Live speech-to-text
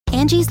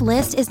Angie's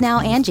List is now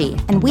Angie,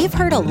 and we've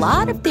heard a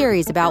lot of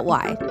theories about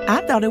why.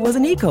 I thought it was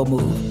an eco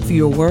move.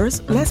 Fewer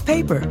words, less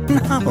paper.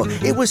 No,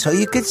 it was so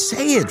you could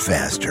say it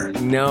faster.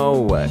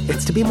 No,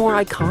 it's to be more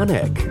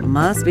iconic.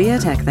 Must be a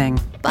tech thing.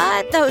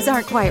 But those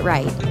aren't quite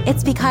right.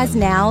 It's because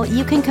now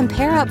you can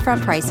compare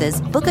upfront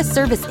prices, book a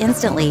service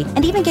instantly,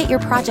 and even get your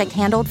project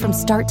handled from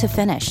start to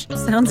finish.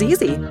 Sounds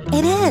easy.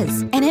 It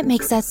is, and it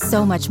makes us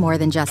so much more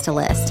than just a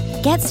list.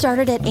 Get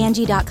started at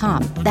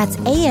Angie.com. That's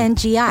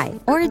ANGI,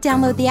 or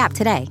download the app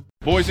today.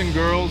 Boys and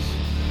girls,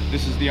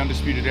 this is the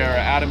Undisputed Era.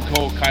 Adam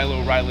Cole, Kyle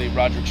O'Reilly,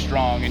 Roderick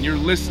Strong, and you're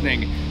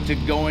listening to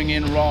Going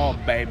In Raw,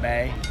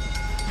 baby.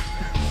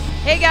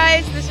 Hey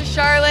guys, this is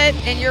Charlotte,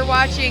 and you're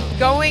watching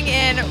Going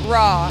In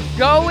Raw.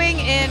 Going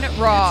In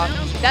Raw.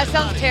 That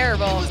sounds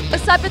terrible.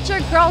 What's up, it's your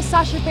girl,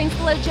 Sasha Banks,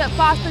 Legit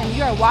Foster, and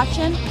you are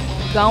watching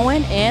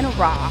Going In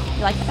Raw.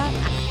 You like that?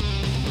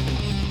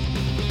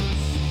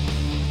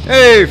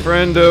 Hey,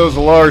 friendos,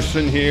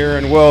 Larson here,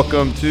 and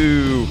welcome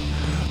to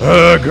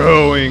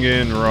Going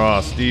In Raw.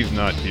 Steve's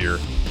not here.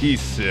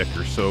 He's sick,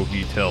 or so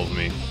he tells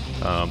me.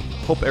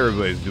 Hope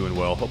everybody's doing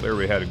well. Hope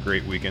everybody had a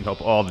great weekend. Hope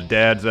all the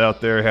dads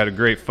out there had a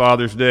great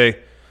Father's Day.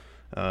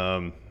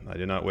 I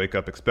did not wake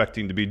up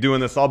expecting to be doing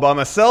this all by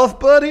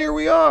myself, but here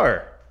we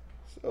are.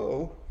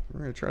 So we're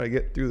going to try to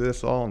get through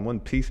this all in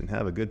one piece and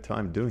have a good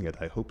time doing it.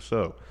 I hope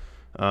so.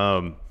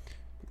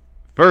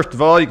 First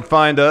of all, you can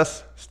find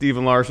us,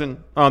 Steven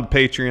Larson, on the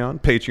Patreon,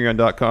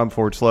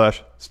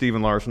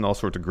 patreon.com/Steven Larson. All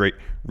sorts of great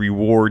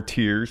reward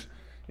tiers,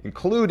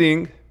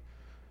 including,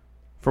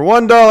 for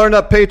 $1 and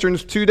up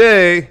patrons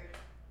today,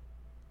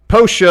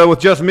 post show with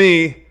just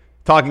me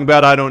talking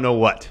about I don't know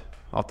what.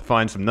 I'll have to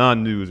find some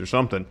non-news or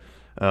something.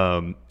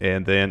 And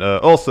then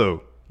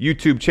also,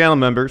 YouTube channel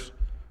members,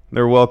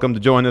 they're welcome to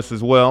join us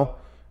as well.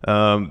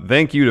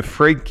 Thank you to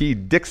Frankie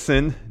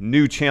Dixon,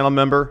 new channel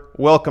member.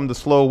 Welcome to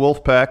Slow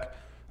Wolfpack.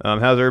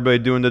 How's everybody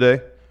doing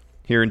today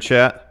here in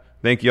chat?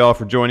 Thank you all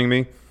for joining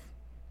me.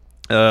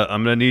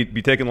 I'm going to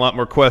be taking a lot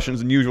more questions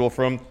than usual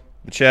from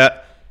the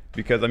chat,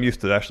 because I'm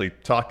used to actually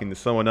talking to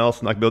someone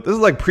else. And this is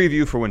like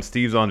preview for when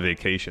Steve's on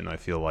vacation, I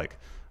feel like.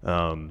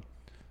 Because,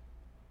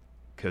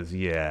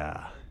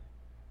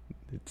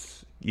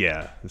 it's going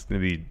to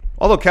be...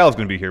 Although Cal's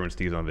going to be here when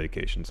Steve's on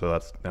vacation, so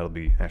that'll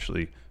be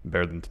actually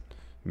better than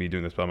me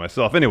doing this by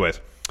myself.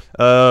 Anyways,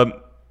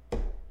 no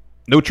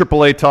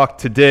AAA talk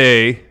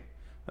today,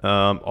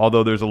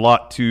 although there's a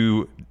lot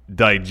to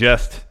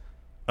digest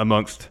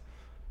amongst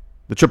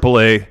the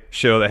AAA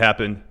show that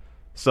happened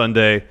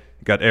Sunday.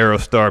 You got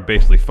Aerostar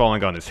basically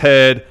falling on his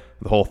head,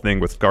 the whole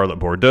thing with Scarlett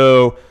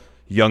Bordeaux,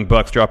 Young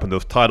Bucks dropping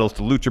those titles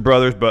to Lucha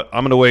Brothers, but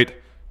I'm going to wait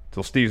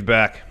till Steve's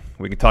back.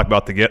 We can talk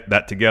about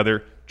that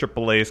together.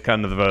 AAA is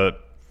kind of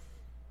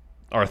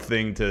our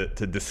thing to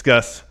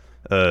discuss,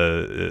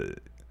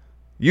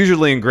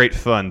 usually in great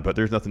fun, but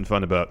there's nothing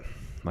fun about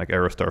like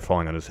Aerostar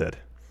falling on his head.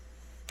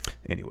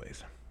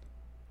 Anyways.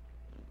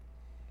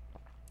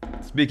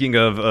 Speaking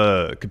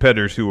of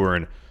competitors who were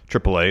in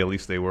AAA, at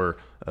least they were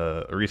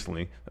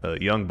recently,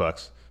 Young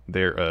Bucks.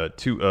 They're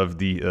two of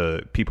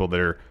the people that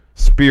are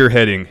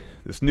spearheading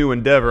this new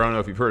endeavor. I don't know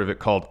if you've heard of it,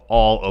 called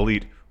All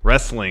Elite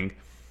Wrestling.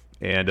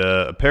 And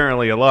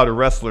apparently a lot of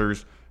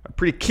wrestlers are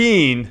pretty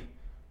keen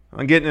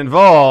on getting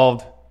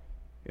involved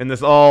in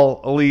this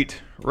All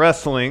Elite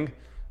Wrestling.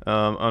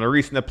 On a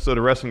recent episode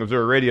of Wrestling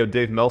Observer Radio,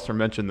 Dave Meltzer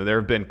mentioned that there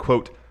have been,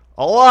 quote,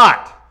 a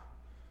lot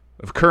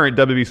of current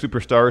WWE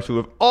superstars who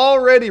have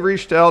already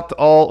reached out to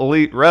All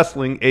Elite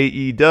Wrestling,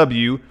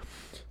 AEW.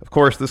 Of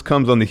course, this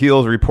comes on the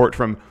heels of a report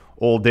from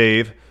old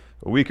Dave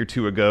a week or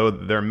two ago.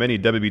 There are many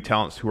WWE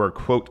talents who are,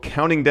 quote,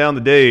 counting down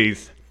the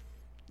days. I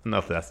don't know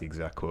if that's the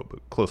exact quote,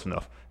 but close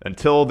enough.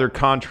 Until their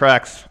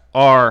contracts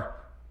are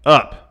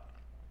up.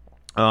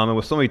 And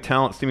with so many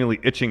talents seemingly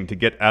itching to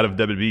get out of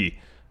WWE,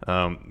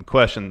 the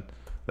question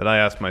that I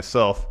ask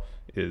myself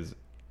is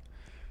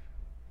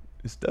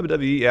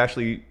WWE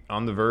actually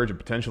on the verge of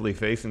potentially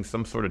facing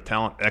some sort of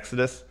talent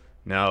exodus?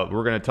 Now,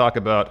 we're going to talk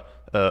about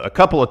a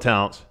couple of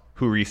talents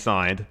who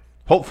re-signed,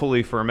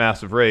 hopefully for a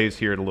massive raise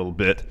here in a little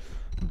bit.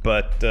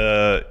 But,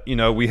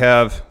 we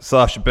have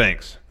Sasha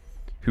Banks,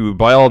 who,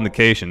 by all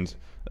indications,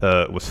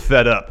 was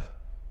fed up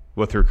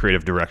with her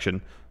creative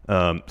direction,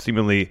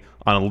 seemingly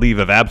on a leave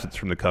of absence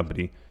from the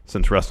company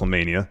since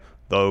WrestleMania,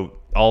 though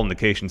all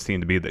indications seem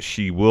to be that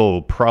she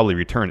will probably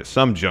return at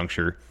some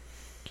juncture.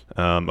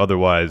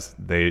 Otherwise,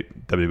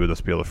 WWE will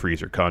just be able to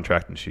freeze her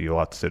contract, and she will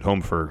have to sit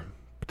home for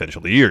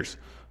potentially years.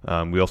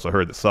 We also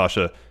heard that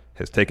Sasha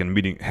had taken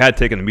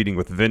a meeting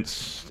with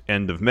Vince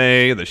end of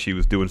May, that she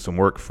was doing some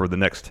work for the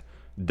next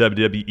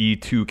WWE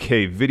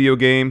 2K video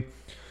game.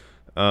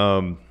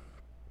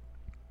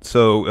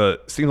 So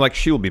seems like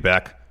she will be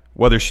back.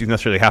 Whether she's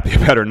necessarily happy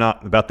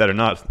about that or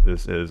not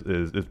is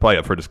probably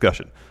up for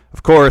discussion.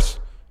 Of course,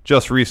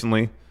 just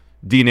recently,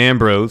 Dean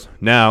Ambrose,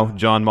 now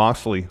Jon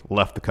Moxley,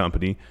 left the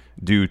company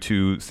due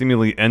to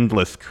seemingly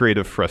endless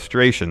creative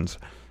frustrations.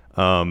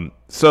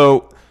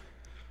 So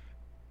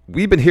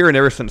we've been hearing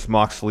ever since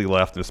Moxley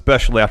left, and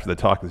especially after the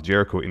Talk with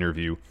Jericho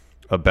interview,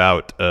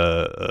 about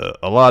a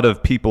lot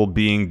of people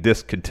being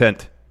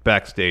discontent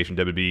backstage in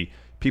WWE,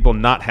 people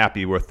not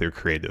happy with their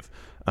creative,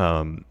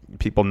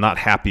 people not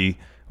happy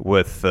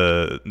with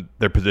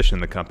their position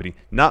in the company,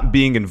 not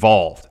being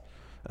involved.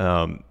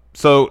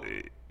 So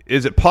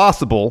is it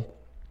possible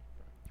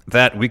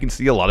that we can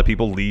see a lot of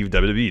people leave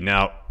WWE?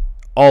 Now,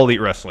 All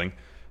Elite Wrestling,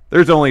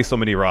 there's only so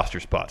many roster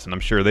spots, and I'm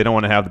sure they don't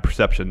want to have the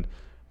perception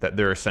that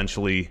they're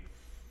essentially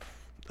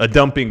a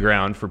dumping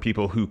ground for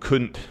people who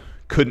couldn't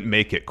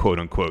make it, quote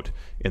unquote,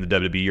 in the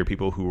WWE, or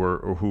people who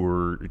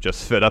were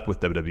just fed up with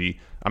WWE.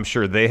 I'm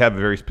sure they have a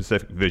very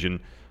specific vision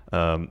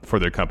for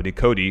their company.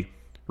 Cody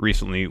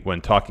recently,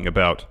 when talking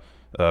about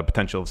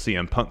potential of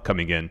CM Punk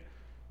coming in,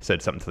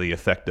 said something to the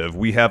effect of,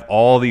 we have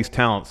all these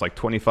talents, like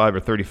 25 or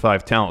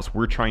 35 talents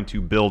we're trying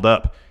to build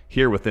up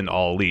here within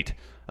All Elite,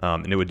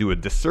 and it would do a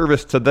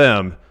disservice to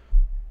them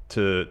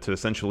to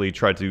essentially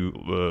try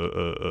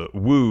to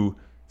woo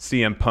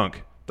CM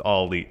Punk to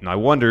All Elite. And I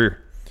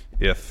wonder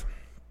if,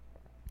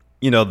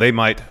 they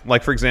might,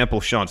 like, for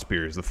example, Sean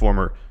Spears, the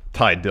former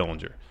Ty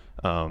Dillinger.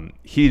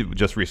 He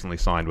just recently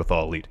signed with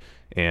All Elite.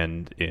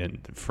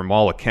 And from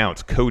all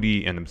accounts,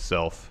 Cody and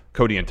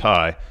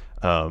Ty,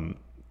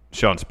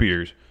 Sean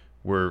Spears,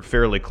 were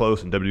fairly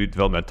close in WWE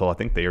developmental. I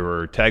think they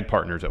were tag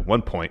partners at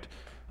one point.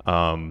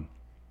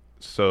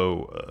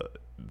 So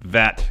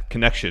that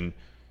connection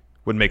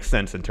would make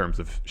sense in terms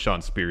of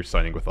Sean Spears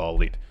signing with All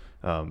Elite.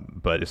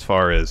 But as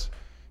far as,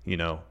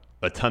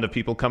 a ton of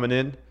people coming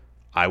in,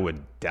 I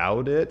would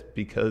doubt it,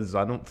 because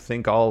I don't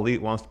think All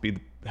Elite wants to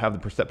have the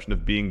perception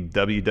of being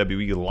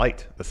WWE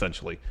light,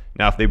 essentially.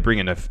 Now, if they bring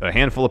in a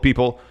handful of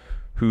people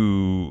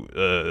who,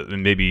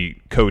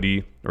 maybe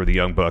Cody or the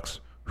Young Bucks,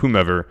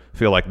 whomever,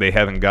 feel like they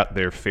haven't got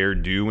their fair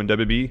due in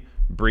WWE,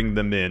 bring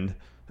them in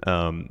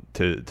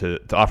to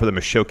offer them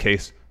a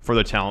showcase for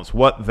their talents,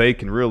 what they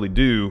can really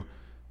do,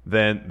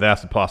 then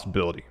that's a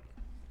possibility.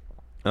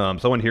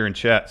 Someone here in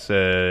chat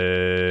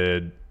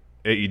said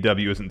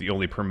AEW isn't the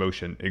only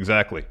promotion.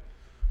 Exactly.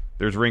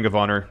 There's Ring of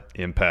Honor,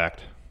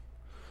 Impact,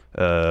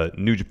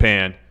 New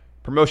Japan,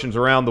 promotions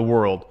around the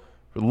world.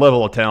 The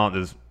level of talent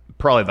is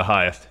probably the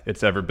highest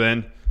it's ever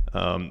been.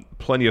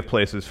 Plenty of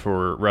places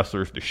for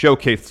wrestlers to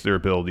showcase their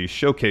abilities,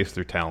 showcase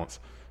their talents,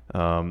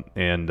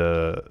 and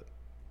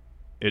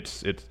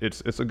it's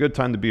a good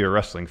time to be a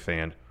wrestling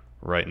fan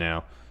right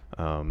now.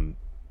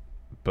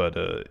 But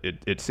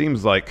it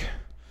seems like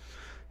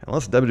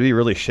unless WWE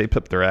really shapes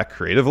up their act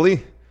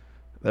creatively,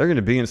 they're going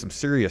to be in some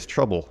serious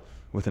trouble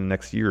within the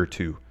next year or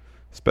two,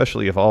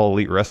 especially if All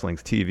Elite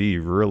Wrestling's TV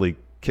really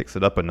kicks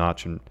it up a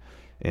notch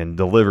and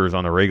delivers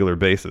on a regular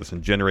basis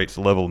and generates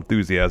the level of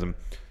enthusiasm,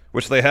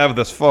 which they have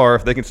thus far.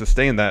 If they can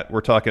sustain that,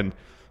 we're talking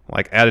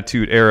like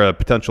Attitude Era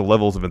potential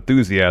levels of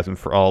enthusiasm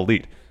for All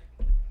Elite.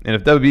 And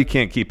if WWE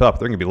can't keep up,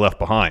 they're going to be left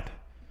behind.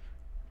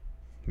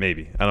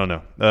 Maybe. I don't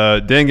know.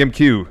 Dang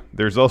MQ,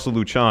 there's also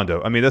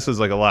Luchando. I mean, this is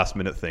like a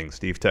last-minute thing.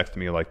 Steve texted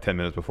me like 10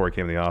 minutes before he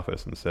came to the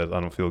office and said, I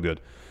don't feel good.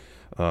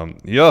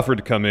 He offered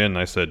to come in, and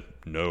I said,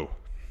 no.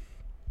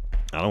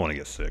 I don't want to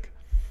get sick.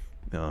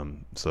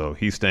 So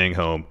he's staying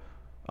home.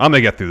 I'm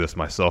going to get through this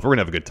myself. We're going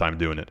to have a good time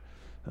doing it.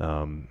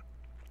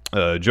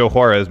 Joe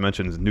Juarez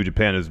mentions New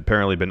Japan has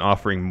apparently been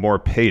offering more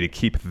pay to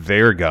keep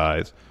their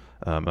guys.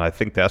 And I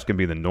think that's going to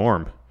be the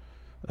norm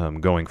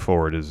going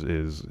forward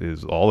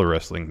is all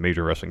the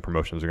major wrestling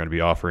promotions are going to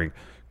be offering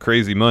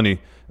crazy money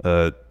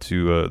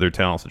to their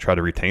talents to try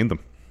to retain them,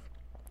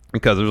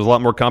 because there's a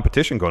lot more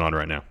competition going on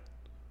right now.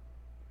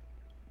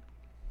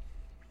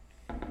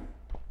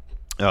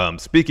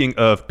 Speaking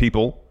of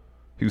people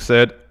who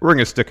said, we're going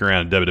to stick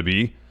around in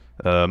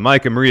WWE,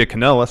 Mike and Maria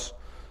Kanellis,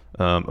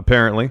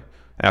 apparently,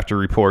 after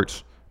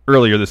reports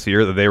earlier this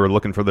year that they were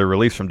looking for their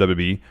release from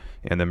WWE,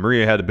 and then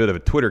Maria had a bit of a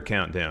Twitter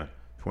countdown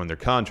for when their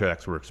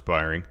contracts were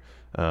expiring.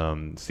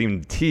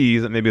 Seemed to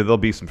tease that maybe they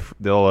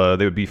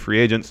would be free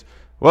agents.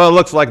 Well, it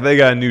looks like they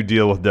got a new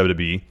deal with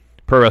WWE.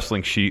 Pro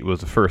Wrestling Sheet was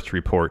the first to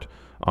report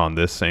on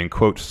this, saying,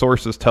 quote,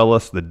 sources tell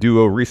us the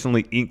duo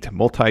recently inked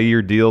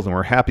multi-year deals and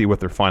were happy with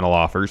their final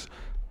offers.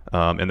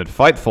 And then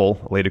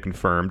Fightful later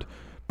confirmed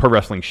Pro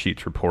Wrestling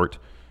Sheet's report,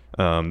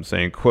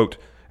 saying, quote,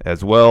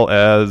 as well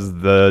as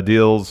the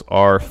deals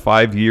are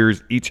 5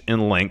 years each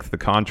in length, the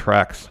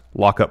contracts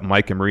lock up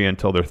Mike and Maria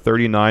until they're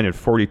 39 and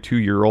 42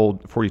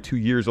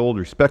 years old,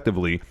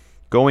 respectively,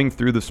 going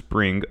through the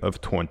spring of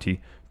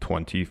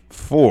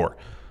 2024.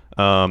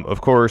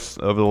 Of course,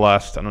 over the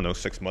last,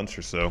 6 months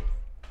or so,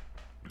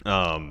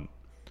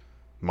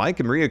 Mike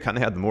and Maria kind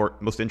of had the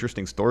most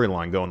interesting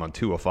storyline going on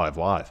 205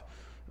 Live.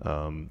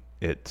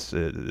 It's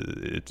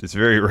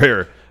very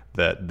rare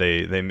that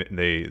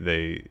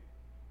they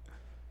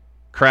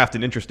craft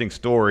an interesting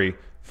story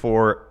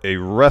for a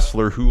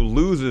wrestler who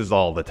loses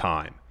all the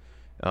time.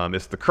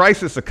 It's the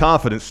crisis of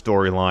confidence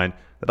storyline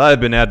that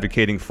I've been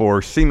advocating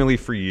for seemingly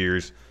for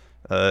years.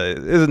 It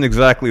isn't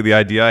exactly the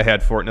idea I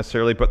had for it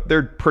necessarily, but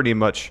they're pretty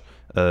much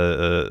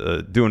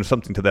doing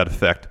something to that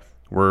effect,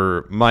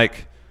 where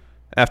Mike,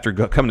 after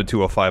coming to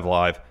 205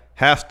 Live,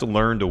 has to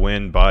learn to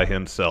win by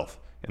himself.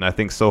 And I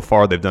think so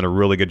far they've done a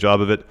really good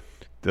job of it.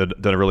 They've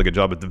done a really good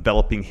job of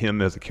developing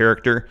him as a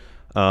character.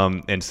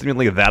 And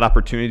seemingly that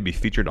opportunity to be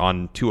featured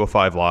on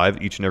 205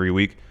 Live each and every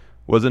week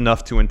was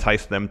enough to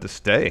entice them to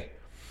stay.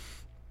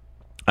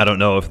 I don't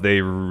know if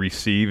they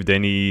received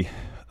any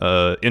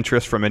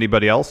interest from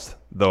anybody else,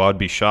 though I'd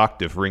be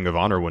shocked if Ring of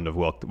Honor wouldn't have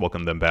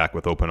welcomed them back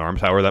with open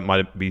arms. However,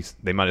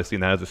 they might have seen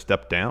that as a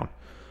step down,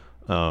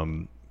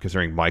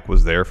 considering Mike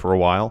was there for a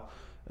while.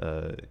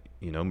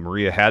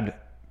 Maria had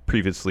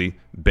previously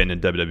been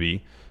in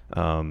WWE,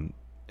 and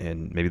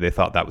maybe they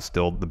thought that was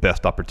still the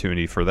best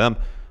opportunity for them.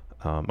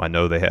 I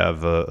know they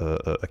have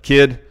a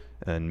kid,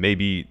 and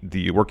maybe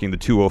working the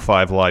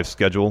 205 Live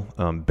schedule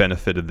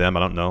benefited them. I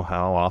don't know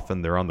how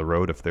often they're on the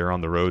road, if they're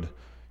on the road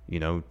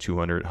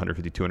 200,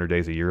 150, 200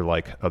 days a year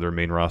like other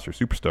main roster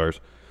superstars.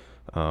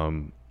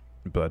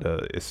 But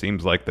it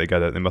seems like they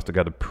must have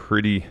got a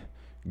pretty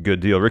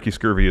good deal. Ricky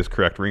Scurvy is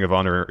correct. Ring of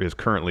Honor is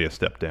currently a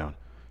step down.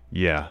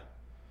 Yeah,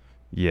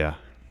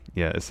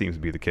 it seems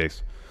to be the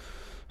case.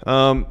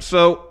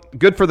 So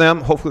good for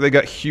them. Hopefully they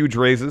got huge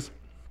raises.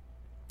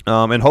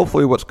 And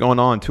hopefully what's going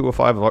on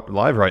 205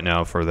 Live right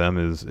now for them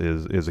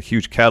is a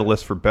huge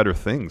catalyst for better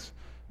things.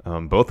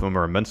 Both of them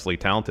are immensely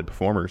talented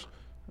performers.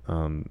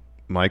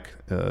 Mike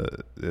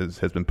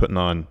has been putting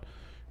on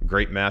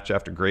great match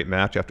after great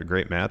match after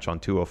great match on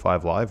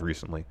 205 Live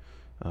recently.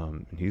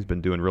 He's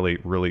been doing really,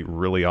 really,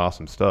 really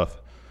awesome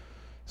stuff.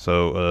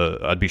 So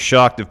I'd be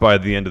shocked if by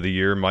the end of the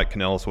year Mike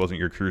Kanellis wasn't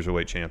your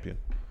Cruiserweight champion.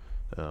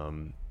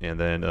 And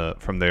then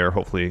from there,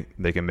 hopefully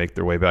they can make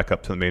their way back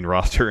up to the main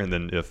roster, and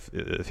then if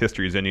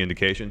history is any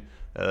indication,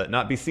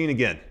 not be seen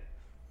again.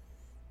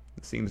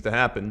 It seems to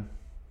happen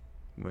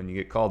when you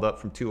get called up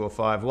from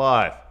 205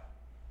 Live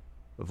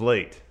of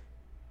late.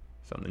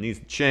 Something needs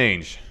to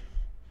change.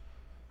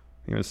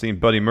 You haven't seen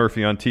Buddy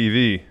Murphy on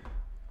TV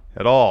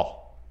at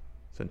all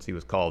since he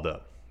was called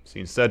up.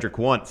 Seen Cedric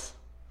once.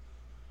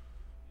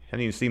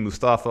 Haven't even seen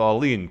Mustafa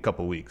Ali in a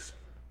couple weeks.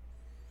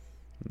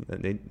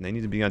 They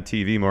need to be on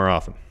TV more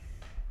often.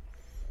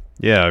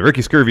 Yeah,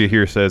 Ricky Scurvy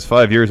here says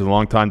 5 years is a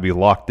long time to be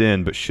locked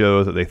in, but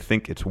shows that they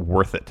think it's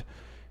worth it.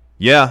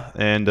 Yeah,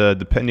 and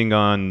depending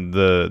on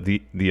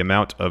the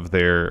amount of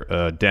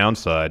their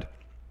downside,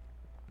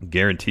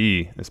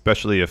 guarantee,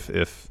 especially if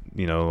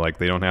like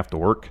they don't have to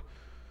work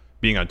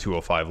being on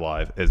 205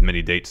 Live as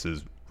many dates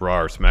as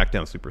Raw or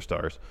SmackDown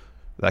superstars,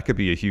 that could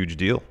be a huge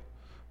deal.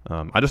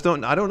 I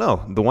don't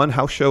know. The one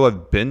house show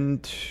I've been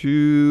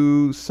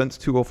to since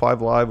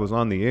 205 Live was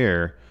on the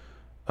air,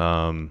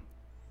 I'm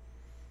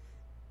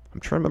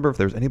trying to remember if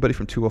there's anybody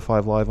from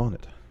 205 Live on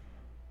it.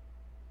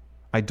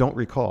 I don't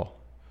recall.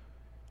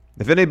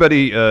 If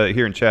anybody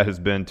here in chat has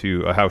been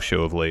to a house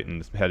show of late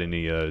and had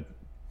any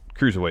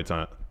cruiserweights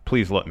on it,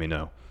 please let me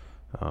know,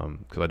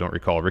 because I don't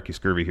recall. Ricky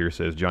Scurvy here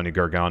says Johnny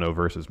Gargano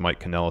versus Mike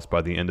Kanellis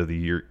by the end of the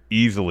year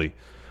easily.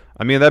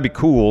 I mean, that'd be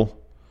cool.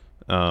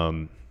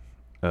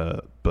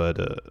 But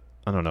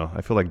I don't know.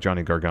 I feel like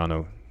Johnny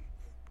Gargano,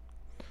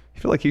 I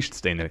feel like he should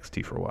stay in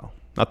NXT for a while.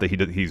 Not that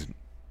he's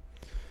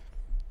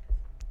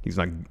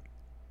not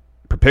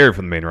prepared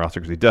for the main roster,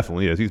 because he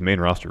definitely is. He's main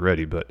roster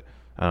ready, but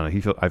I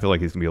don't know. I feel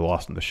like he's going to be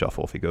lost in the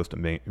shuffle if he goes to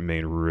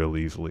main real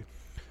easily.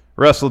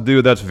 Wrestle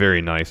Dude, that's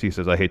very nice. He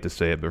says, I hate to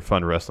say it, but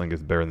fun wrestling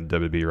is better than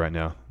WWE right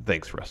now.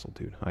 Thanks, Wrestle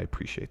Dude. I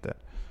appreciate that.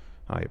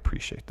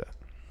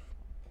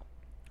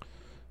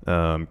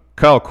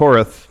 Kyle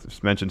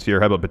Korath mentions here,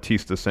 how about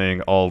Batista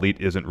saying All Elite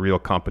isn't real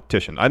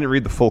competition? I didn't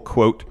read the full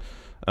quote,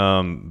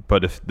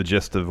 but if the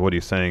gist of what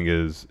he's saying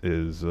is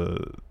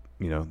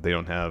they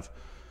don't have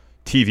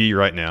TV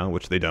right now,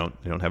 which they don't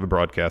have a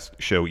broadcast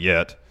show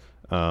yet,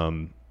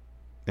 and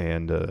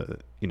they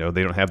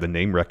don't have the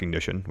name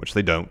recognition, which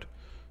they don't,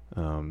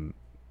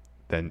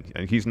 then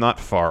he's not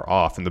far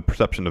off in the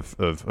perception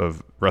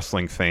of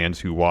wrestling fans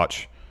who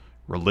watch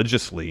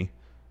religiously.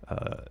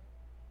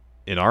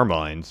 In our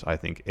minds, I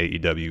think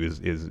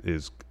AEW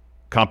is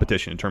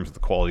competition in terms of the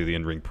quality of the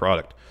in-ring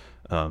product,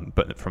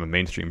 but from a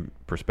mainstream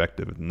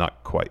perspective,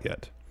 not quite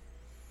yet.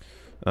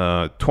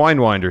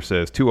 Twinewinder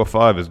says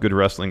 205 is good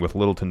wrestling with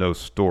little to no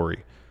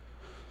story.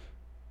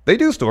 They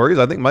do stories.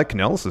 I think Mike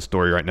Kanellis'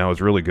 story right now is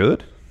really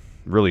good,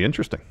 really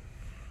interesting.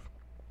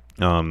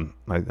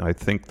 I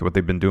think what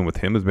they've been doing with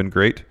him has been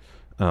great.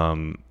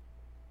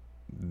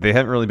 They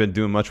haven't really been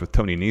doing much with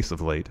Tony Nese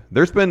of late.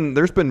 There's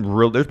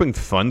been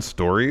fun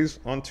stories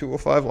on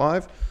 205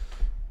 Live.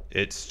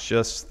 It's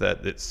just that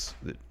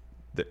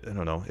I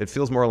don't know. It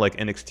feels more like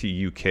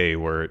NXT UK,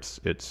 where its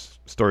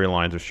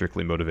storylines are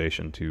strictly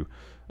motivation to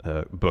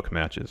book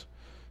matches,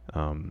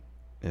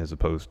 as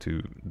opposed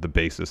to the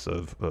basis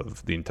of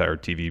the entire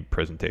TV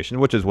presentation,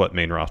 which is what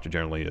main roster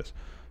generally is.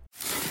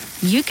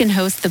 You can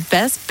host the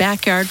best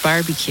backyard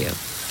barbecue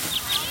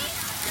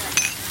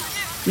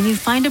when you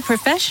find a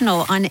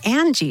professional on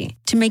Angie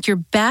to make your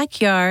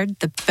backyard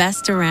the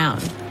best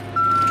around.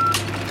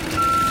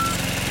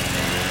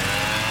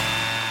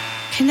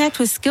 Connect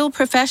with skilled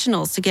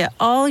professionals to get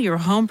all your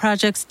home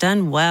projects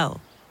done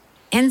well.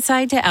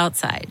 Inside to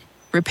outside,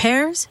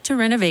 repairs to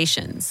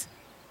renovations.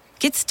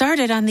 Get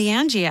started on the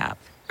Angie app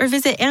or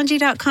visit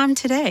Angie.com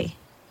today.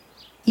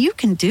 You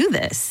can do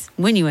this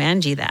when you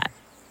Angie that.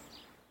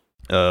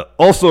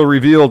 Also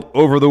revealed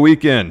over the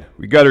weekend,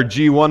 we got our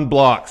G1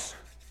 blocks.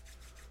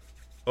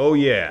 Oh,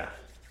 yeah.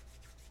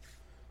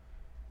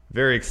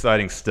 Very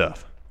exciting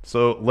stuff.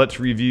 So let's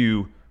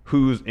review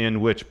who's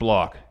in which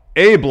block.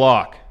 A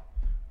block,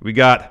 we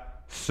got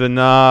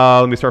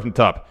let me start from the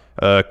top.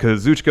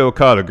 Kazuchika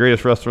Okada,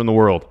 greatest wrestler in the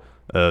world.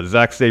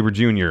 Zack Sabre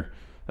Jr.,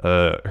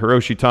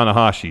 Hiroshi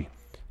Tanahashi,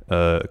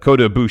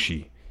 Kota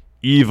Ibushi,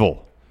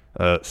 Evil,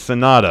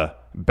 Sonata,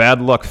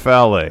 Bad Luck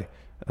Fale,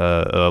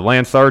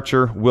 Lance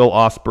Archer, Will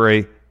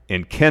Ospreay,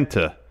 and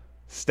Kenta.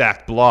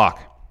 Stacked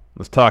block.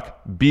 Let's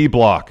talk B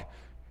block.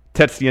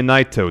 Tetsuya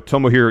Naito,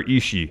 Tomohiro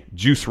Ishii,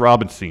 Juice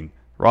Robinson,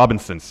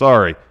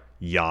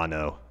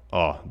 Yano.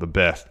 Oh, the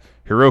best.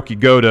 Hiroki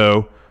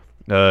Goto,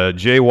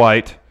 Jay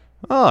White,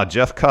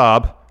 Jeff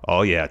Cobb,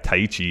 oh yeah,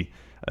 Taichi,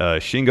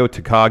 Shingo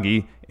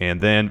Takagi, and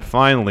then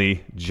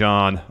finally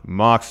Jon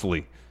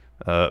Moxley.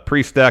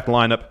 Pre-stacked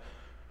lineup.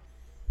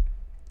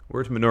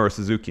 Where's Minoru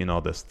Suzuki in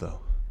all this, though?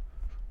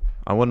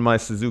 I won my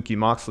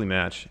Suzuki-Moxley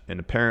match, and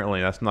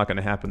apparently that's not going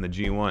to happen in the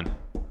G1.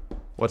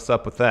 What's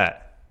up with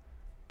that?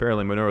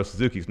 Apparently Minoru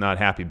Suzuki's not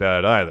happy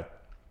about it either.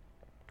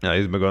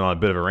 He's been going on a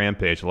bit of a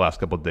rampage the last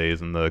couple of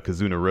days in the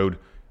Kazuna Road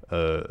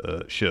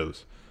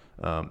shows.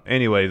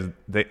 Anyways,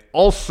 they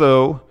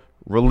also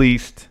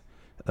released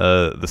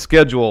the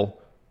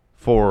schedule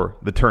for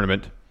the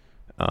tournament.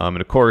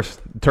 And of course,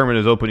 the tournament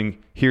is opening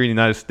here in the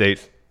United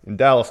States in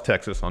Dallas,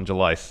 Texas on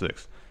July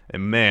 6th.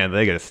 And man,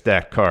 they got a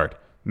stacked card.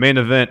 Main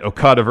event,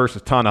 Okada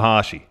versus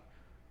Tanahashi.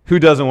 Who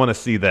doesn't want to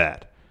see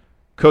that?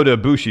 Kota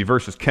Ibushi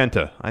versus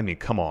Kenta. I mean,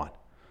 come on.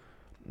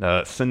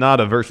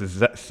 Sonata versus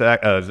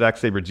Zack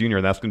Sabre Jr.,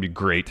 and that's going to be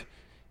great.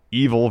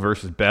 Evil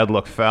versus Bad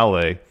Luck Fale,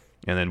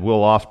 and then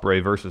Will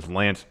Ospreay versus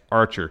Lance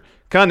Archer.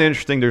 Kind of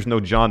interesting there's no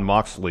Jon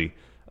Moxley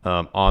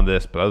on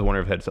this, but I was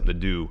wondering if it had something to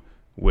do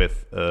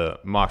with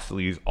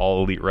Moxley's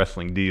All Elite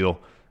Wrestling deal,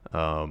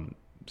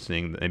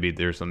 seeing that maybe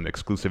there's some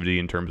exclusivity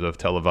in terms of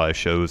televised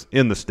shows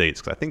in the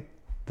States, because I think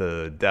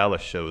the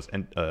Dallas show is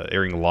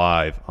airing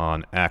live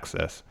on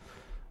Access.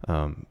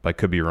 I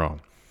could be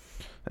wrong.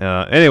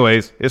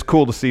 Anyways, it's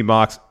cool to see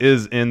Mox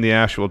is in the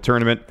actual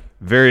tournament.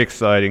 Very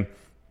exciting.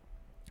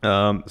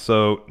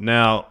 So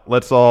now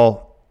let's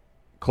all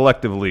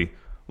collectively,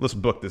 let's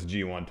book this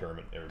G1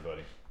 tournament,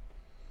 everybody.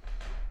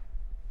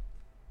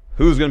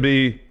 Who's going to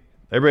be,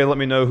 everybody let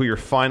me know who your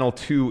final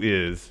two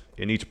is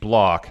in each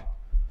block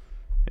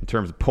in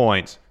terms of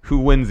points. Who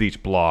wins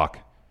each block?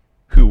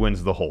 Who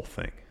wins the whole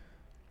thing?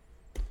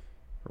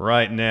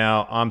 Right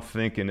now, I'm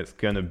thinking it's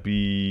going to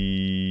be...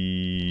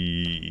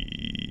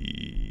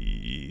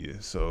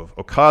 So if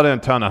Okada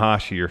and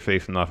Tanahashi are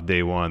facing off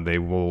day one, they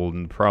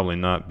will probably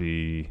not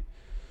be...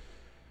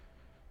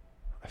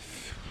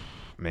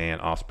 Man,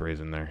 Ospreay's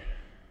in there.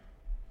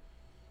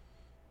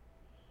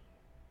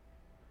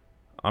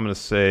 I'm going to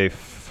say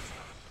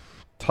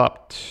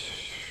top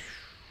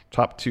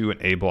two in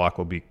A block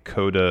will be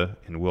Kota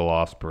and Will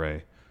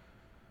Ospreay.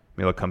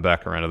 Maybe I'll come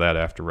back around to that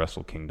after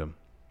Wrestle Kingdom.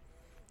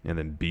 And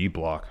then B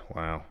block.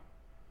 Wow.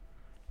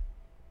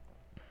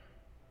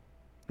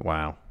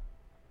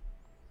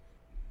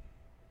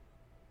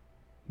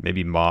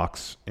 Maybe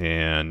Mox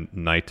and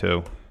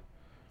Naito.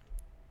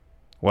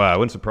 Wow, it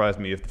wouldn't surprise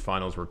me if the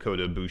finals were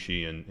Kota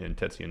Ibushi and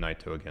Tetsuya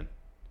Naito again.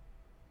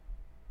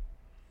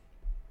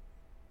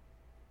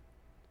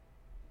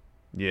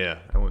 Yeah,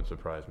 that wouldn't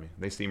surprise me.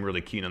 They seem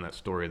really keen on that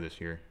story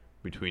this year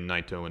between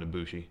Naito and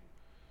Ibushi.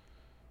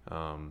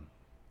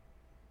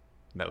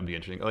 That would be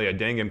interesting. Oh yeah,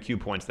 Dang MQ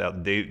points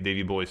out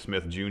Davey Boy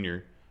Smith Jr.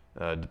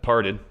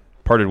 Parted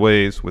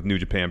ways with New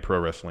Japan Pro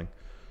Wrestling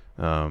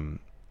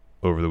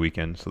over the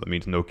weekend. So that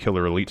means no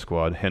Killer Elite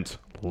Squad. Hence,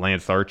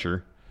 Lance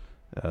Archer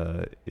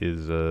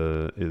is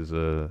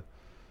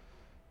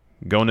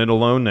going it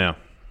alone now.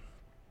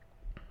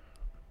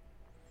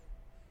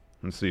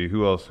 Let's see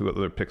who else. Who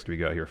other picks do we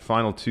got here?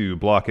 Final two,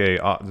 Block A.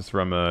 This is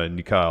from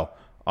Nikyle.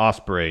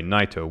 Ospreay,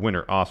 Naito,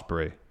 winner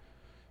Ospreay.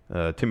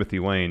 Timothy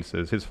Wayne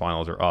says his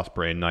finals are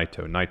Ospreay and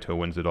Naito. Naito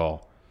wins it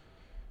all.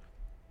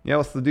 Yeah,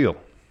 what's the deal?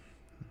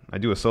 I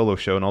do a solo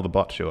show and all the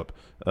bots show up.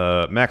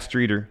 Max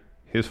Streeter,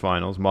 his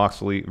finals,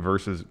 Moxley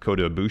versus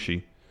Kota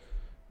Ibushi.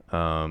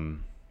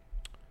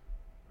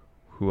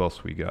 Who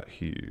else we got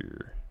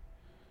here?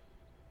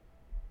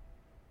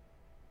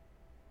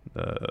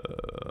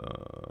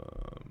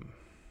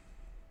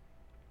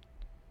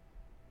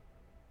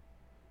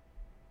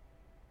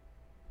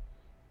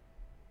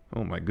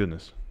 Oh my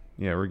goodness.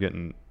 Yeah, we're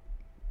getting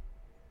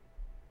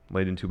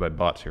laid into by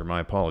bots here. My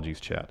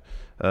apologies, chat.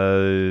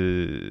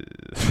 Legit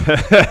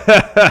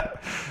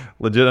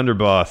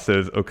Underboss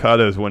says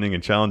Okada is winning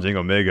and challenging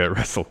Omega at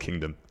Wrestle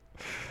Kingdom.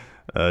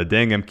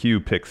 Dang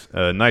MQ picks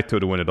Naito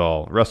to win it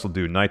all. Wrestle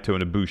Dude, Naito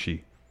and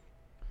Ibushi.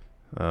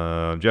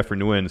 Jeffrey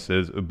Nguyen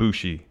says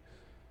Ibushi.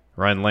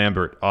 Ryan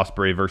Lambert,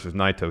 Ospreay versus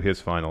Naito,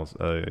 his finals.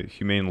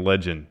 Humane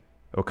Legend,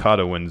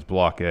 Okada wins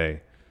Block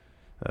A.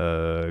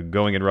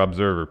 Going in Rob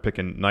Observer,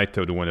 picking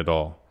Naito to win it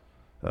all.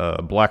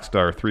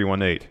 Blackstar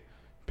 318,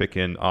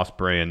 picking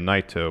Ospreay and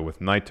Naito with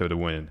Naito to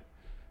win.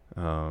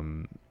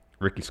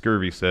 Ricky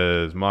Scurvy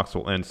says Mox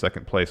will end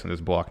second place in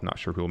his block. Not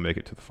sure who will make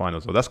it to the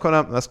finals. So that's kind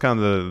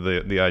of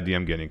the idea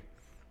I'm getting.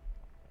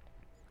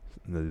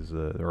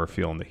 Or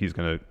feeling that he's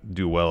going to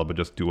do well, but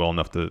just do well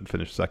enough to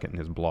finish second in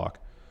his block.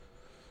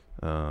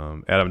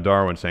 Adam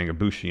Darwin saying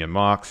Ibushi and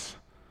Mox.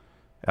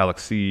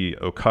 Alex C.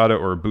 Okada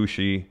or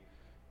Ibushi.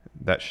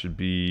 That should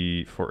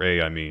be for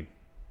A, I mean.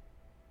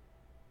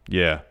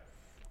 Yeah.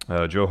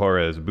 Joe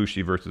Juarez,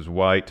 Ibushi versus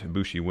White.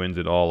 Ibushi wins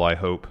it all, I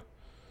hope.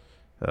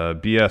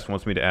 BS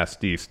wants me to ask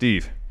Steve.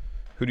 Steve,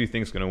 who do you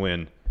think is going to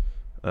win?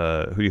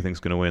 Who do you think is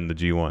going to win the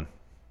G1?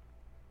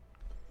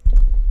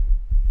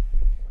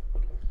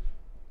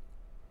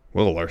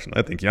 Well, Larson,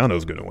 I think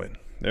Yano's going to win.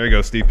 There you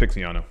go. Steve picks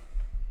Yano.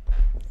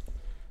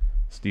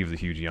 Steve's a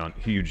huge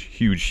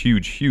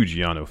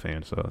Yano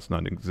fan, so that's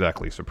not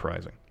exactly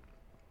surprising.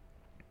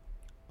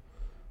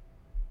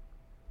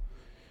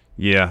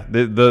 Yeah,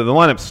 the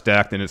lineup's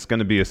stacked, and it's going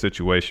to be a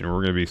situation where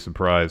we're going to be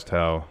surprised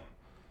how,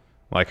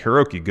 like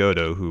Hiroki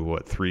Goto, who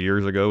 3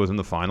 years ago was in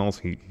the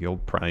finals, he'll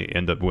probably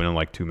end up winning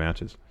like 2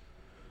 matches.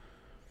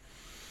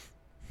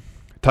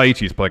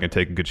 Taichi's probably going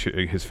to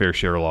take his fair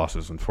share of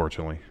losses,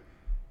 unfortunately.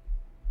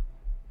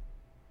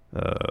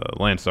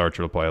 Lance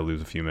Archer will probably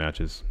lose a few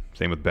matches.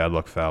 Same with Bad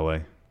Luck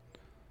Fale.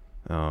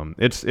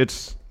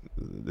 It's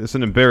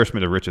an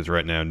embarrassment of riches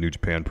right now in New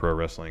Japan Pro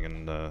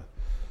Wrestling,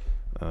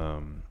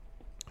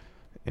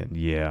 and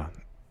yeah,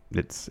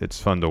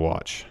 it's fun to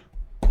watch.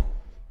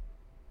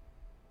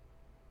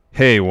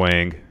 Hey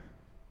Wang,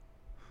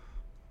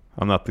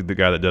 I'm not the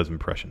guy that does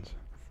impressions.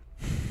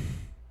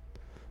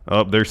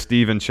 Oh, there's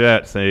Steve in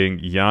chat saying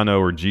Yano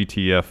or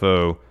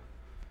GTFO.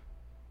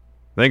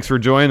 Thanks for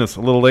joining us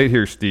a little late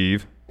here,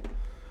 Steve.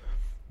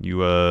 You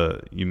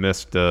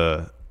missed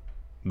the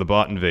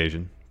bot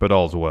invasion, but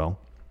all's well.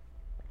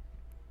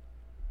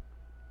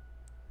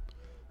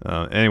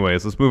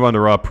 Anyways, let's move on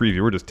to Raw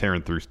preview. We're just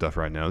tearing through stuff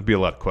right now. There'll be a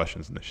lot of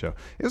questions in the show.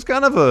 It was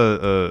kind of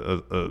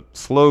a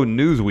slow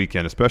news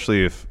weekend,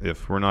 especially if I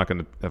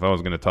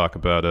was gonna talk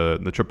about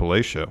the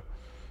AAA show,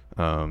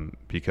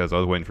 because I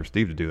was waiting for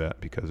Steve to do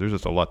that because there's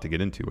just a lot to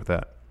get into with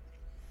that.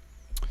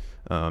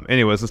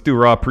 Anyways, let's do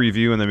Raw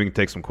preview and then we can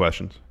take some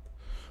questions.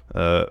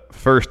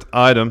 First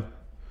item.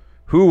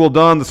 Who will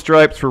don the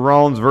stripes for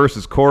Rollins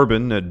versus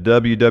Corbin at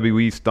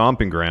WWE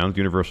Stomping Grounds?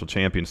 Universal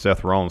Champion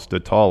Seth Rollins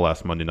stood tall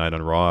last Monday night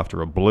on Raw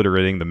after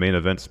obliterating the main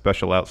event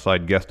special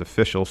outside guest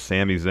official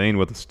Sami Zayn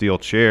with a steel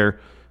chair.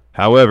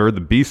 However, the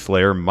Beast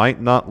Slayer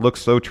might not look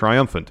so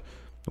triumphant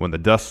when the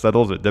dust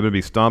settles at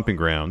WWE Stomping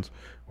Grounds,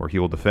 where he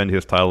will defend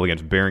his title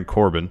against Baron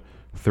Corbin.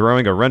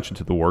 Throwing a wrench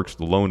into the works,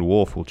 the Lone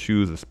Wolf will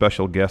choose a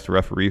special guest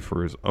referee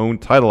for his own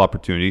title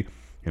opportunity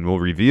and will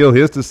reveal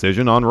his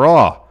decision on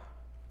Raw.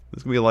 This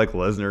is going to be like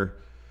Lesnar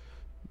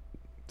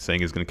saying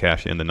he's going to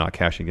cash in, then not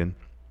cashing in.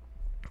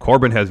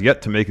 Corbin has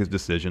yet to make his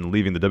decision,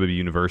 leaving the WWE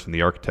Universe and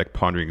the Architect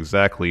pondering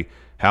exactly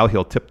how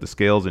he'll tip the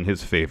scales in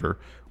his favor.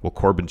 Will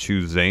Corbin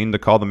choose Zayn to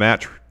call the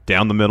match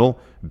down the middle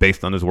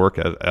based on his work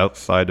as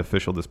outside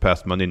official this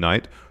past Monday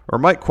night? Or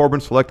might Corbin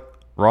select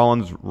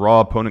Rollins' Raw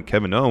opponent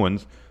Kevin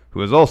Owens,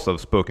 who has also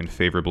spoken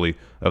favorably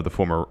of the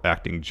former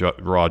acting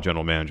Raw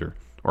general manager?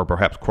 Or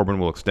perhaps Corbin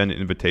will extend an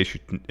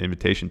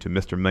invitation to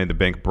Mr. Money in the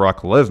Bank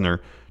Brock Lesnar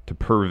to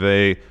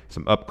purvey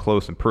some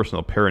up-close and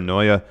personal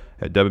paranoia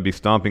at WWE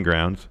Stomping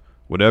Grounds.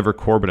 Whatever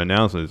Corbin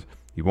announces,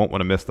 you won't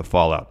want to miss the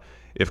fallout.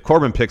 If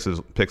Corbin picks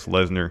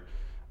Lesnar,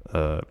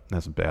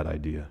 that's a bad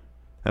idea.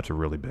 That's a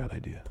really bad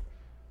idea.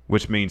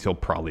 Which means he'll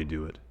probably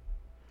do it.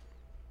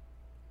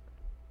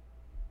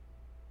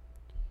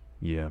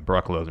 Yeah,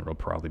 Brock Lesnar will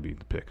probably be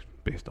the pick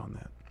based on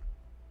that.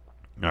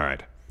 All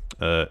right.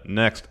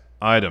 Next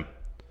item.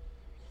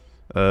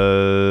 Fatal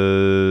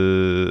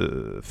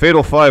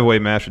 5-way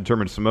match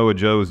determined Samoa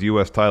Joe's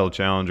U.S. title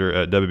challenger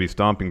at WWE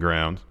Stomping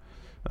Grounds.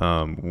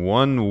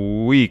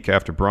 1 week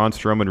after Braun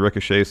Strowman,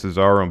 Ricochet,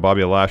 Cesaro, and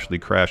Bobby Lashley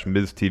crashed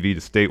Miz TV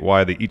to state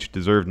why they each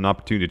deserved an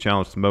opportunity to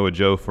challenge Samoa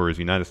Joe for his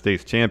United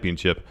States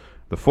Championship,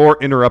 the 4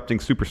 interrupting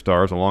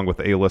superstars, along with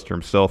the A-lister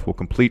himself, will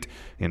complete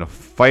in a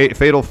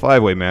fatal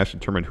 5-way match to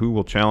determine who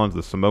will challenge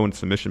the Samoan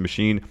Submission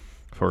Machine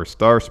for a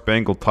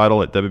Star-Spangled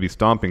title at WWE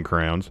Stomping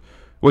Grounds.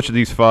 Which of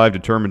these 5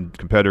 determined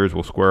competitors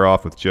will square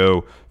off with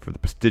Joe for the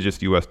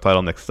prestigious U.S.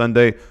 title next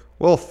Sunday?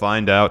 We'll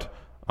find out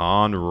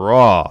on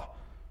Raw.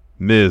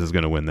 Miz is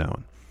going to win that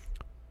one.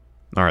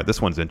 All right,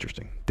 this one's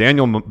interesting.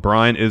 Daniel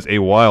Bryan is a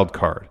wild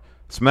card.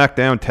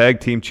 SmackDown Tag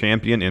Team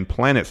Champion and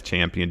Planets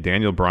Champion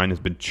Daniel Bryan has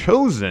been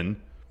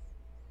chosen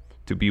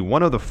to be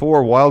one of the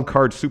 4 wild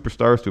card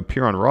superstars to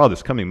appear on Raw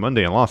this coming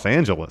Monday in Los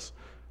Angeles.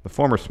 The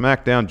former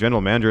SmackDown general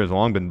manager has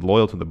long been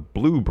loyal to the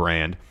Blue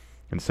brand,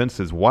 and since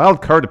his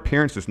wild card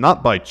appearance is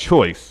not by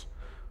choice,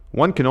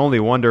 one can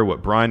only wonder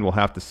what Bryan will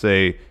have to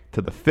say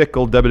to the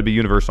fickle WWE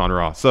Universe on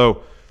Raw.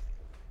 So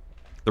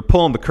they're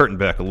pulling the curtain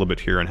back a little bit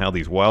here on how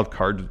these wild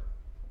card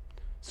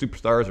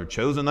superstars are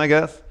chosen, I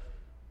guess.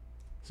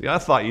 See, I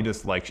thought you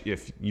just, like,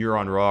 if you're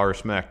on Raw or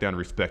SmackDown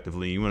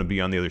respectively, you want to be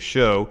on the other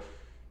show,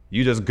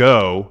 you just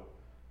go,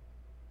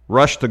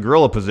 rush to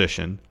gorilla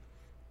position,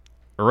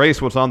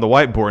 erase what's on the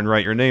whiteboard, and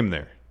write your name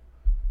there.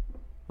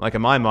 Like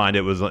in my mind,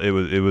 it was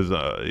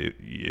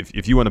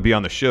if you want to be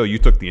on the show, you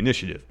took the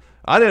initiative.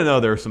 I didn't know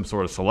there was some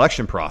sort of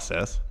selection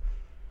process.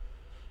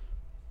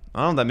 I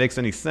don't know if that makes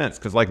any sense,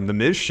 because like The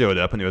Miz showed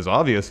up and it was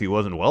obvious he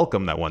wasn't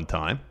welcome that one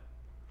time.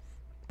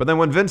 But then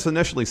when Vince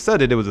initially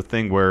said it, it was a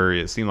thing where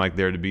it seemed like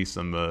there to be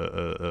some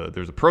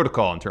there's a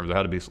protocol in terms of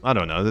how to be. I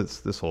don't know.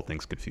 This whole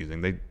thing's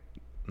confusing.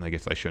 I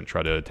guess I shouldn't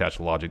try to attach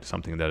logic to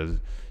something that is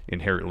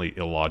inherently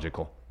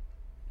illogical,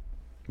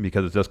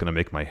 because it's just going to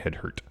make my head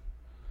hurt.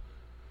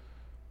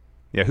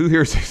 Yeah, who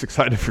here is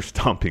excited for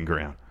Stomping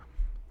Ground?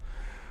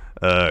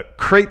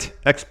 Crate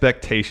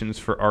expectations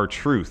for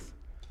R-Truth.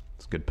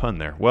 That's a good pun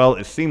there. Well,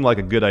 it seemed like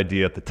a good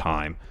idea at the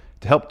time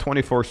to help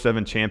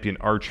 24/7 champion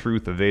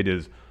R-Truth evade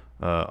his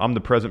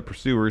omnipresent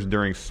pursuers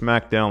during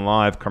SmackDown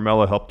Live.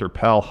 Carmella helped her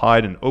pal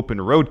hide an open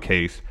road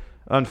case.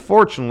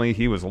 Unfortunately,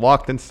 he was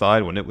locked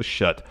inside when it was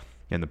shut,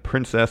 and the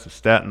Princess of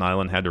Staten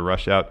Island had to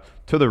rush out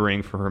to the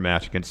ring for her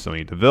match against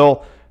Sonya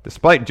Deville.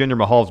 Despite Jinder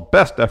Mahal's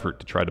best effort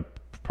to try to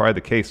pry the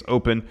case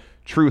open,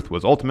 Truth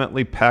was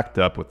ultimately packed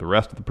up with the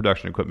rest of the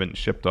production equipment and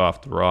shipped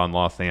off to Raw in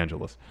Los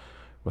Angeles.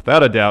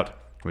 Without a doubt,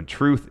 when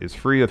Truth is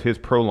free of his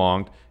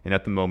prolonged and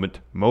at the moment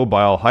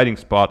mobile hiding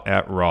spot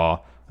at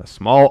Raw, a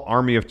small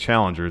army of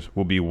challengers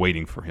will be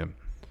waiting for him.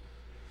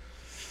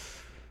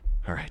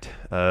 All right.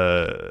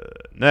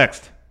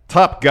 Next.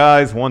 Top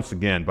guys once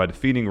again by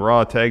defeating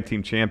Raw Tag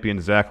Team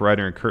Champions Zack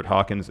Ryder and Kurt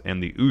Hawkins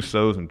and the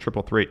Usos in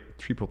triple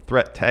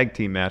threat tag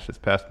team match this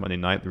past Monday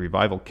night. The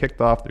Revival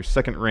kicked off their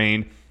second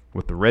reign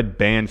with the Red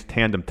Band's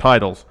tandem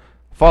titles.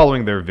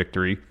 Following their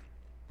victory,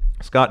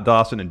 Scott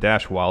Dawson and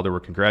Dash Wilder were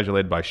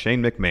congratulated by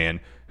Shane McMahon,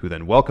 who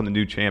then welcomed the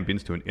new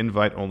champions to an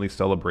invite-only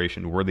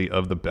celebration worthy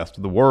of the best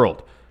of the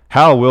world.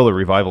 How will the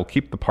Revival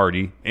keep the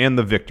party and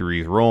the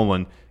victories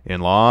rolling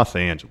in Los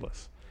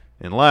Angeles?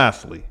 And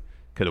lastly,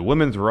 could a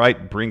women's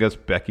right bring us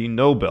Becky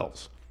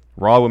Nobels?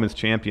 Raw Women's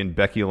Champion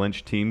Becky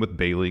Lynch teamed with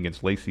Bayley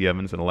against Lacey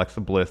Evans and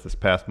Alexa Bliss this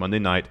past Monday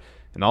night,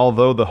 and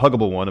although the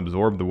Huggable One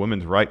absorbed the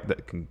women's right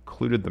that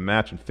concluded the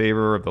match in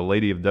favor of the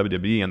Lady of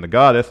WWE and the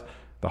Goddess,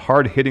 the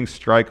hard-hitting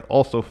strike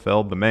also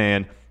felled the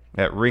man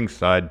at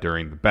ringside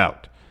during the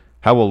bout.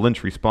 How will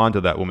Lynch respond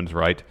to that woman's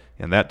right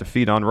and that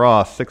defeat on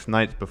Raw 6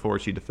 nights before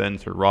she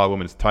defends her Raw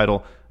Women's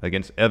title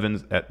against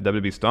Evans at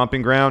WWE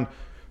Stomping Ground?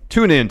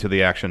 Tune in to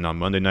the action on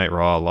Monday Night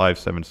Raw, live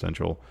 7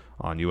 Central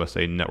on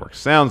USA Network.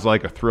 Sounds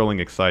like a thrilling,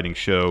 exciting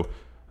show.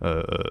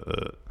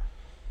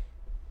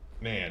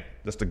 Man,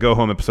 just a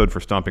go-home episode for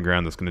Stomping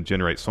Ground that's going to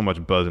generate so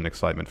much buzz and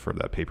excitement for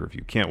that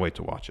pay-per-view. Can't wait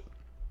to watch it.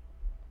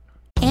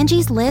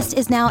 Angie's List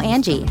is now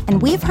Angie,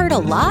 and we've heard a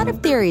lot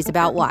of theories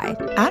about why.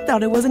 I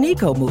thought it was an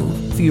eco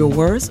move. Fewer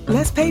words,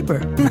 less paper.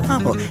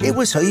 No, it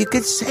was so you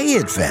could say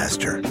it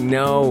faster.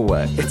 No,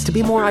 it's to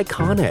be more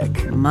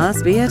iconic.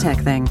 Must be a tech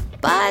thing.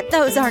 But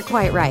those aren't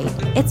quite right.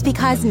 It's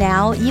because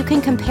now you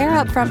can compare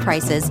upfront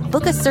prices,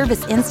 book a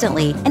service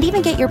instantly, and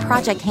even get your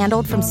project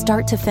handled from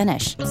start to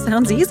finish.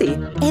 Sounds easy.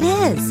 It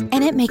is,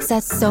 and it makes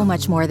us so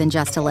much more than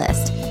just a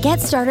list. Get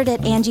started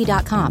at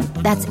Angie.com.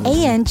 That's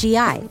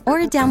ANGI, or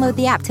download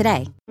the app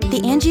today.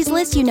 The Angie's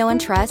List you know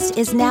and trust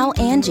is now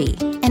Angie,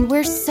 and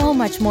we're so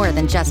much more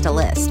than just a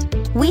list.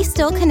 We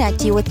still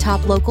connect you with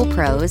top local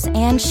pros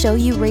and show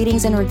you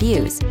ratings and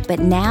reviews, but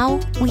now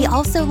we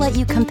also let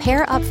you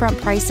compare upfront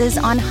prices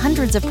on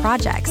hundreds of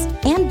projects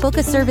and book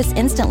a service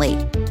instantly.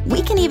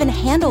 We can even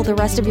handle the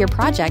rest of your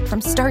project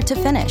from start to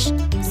finish.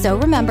 So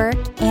remember,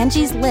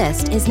 Angie's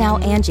List is now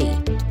Angie,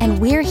 and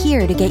we're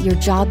here to get your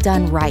job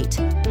done right.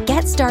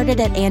 Get started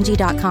at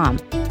Angie.com.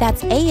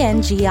 That's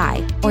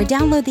ANGI, or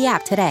download the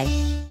app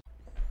today.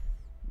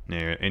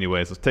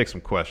 Anyways, let's take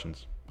some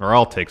questions. Or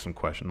I'll take some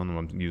questions. I don't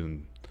know if I'm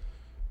using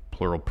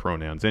plural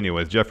pronouns.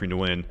 Anyways, Jeffrey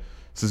Nguyen,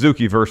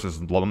 Suzuki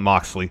versus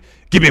Moxley.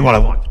 Give me what I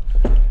want.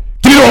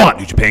 Give me what I want,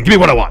 New Japan. Give me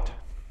what I want.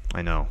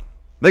 I know.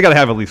 They got to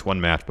have at least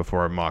one match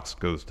before Mox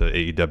goes to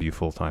AEW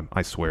full-time.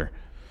 I swear.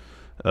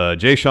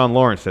 Jay Sean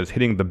Lawrence says,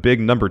 hitting the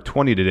big number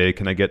 20 today.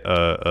 Can I get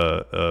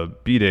a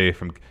B-Day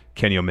from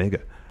Kenny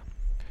Omega?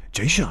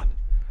 Jay Sean,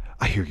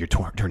 I hear you're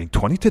turning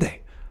 20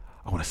 today.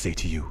 I want to say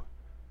to you,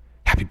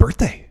 happy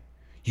birthday,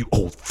 you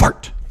old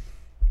fart.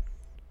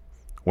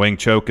 Wang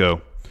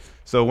Choco.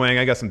 So, Wang,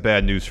 I got some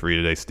bad news for you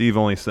today. Steve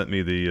only sent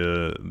me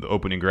the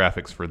opening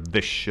graphics for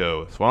this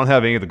show. So I don't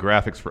have any of the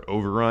graphics for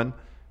Overrun.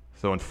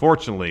 So,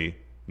 unfortunately,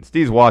 and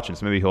Steve's watching,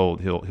 so maybe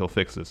he'll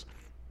fix this.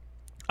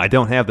 I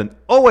don't have the...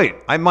 Oh, wait.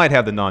 I might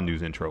have the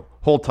non-news intro.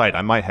 Hold tight.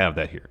 I might have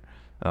that here.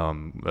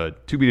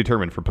 To be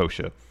determined for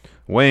post-show.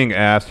 Wang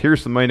asked,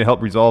 here's some money to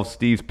help resolve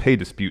Steve's pay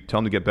dispute. Tell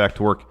him to get back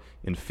to work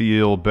and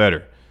feel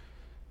better.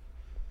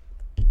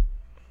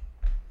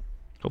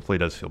 Hopefully he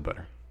does feel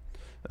better.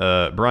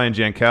 Brian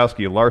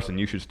Jankowski of Larson,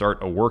 you should start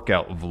a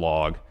workout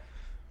vlog.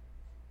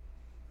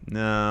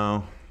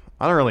 No,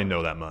 I don't really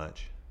know that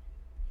much.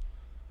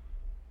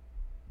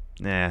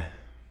 Nah.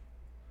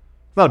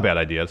 It's not a bad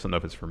idea. I just don't know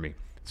if it's for me.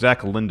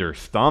 Zach Linder,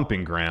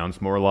 Stomping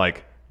Grounds, more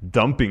like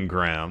Dumping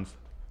Grounds.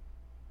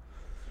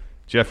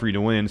 Jeffrey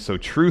Nguyen, so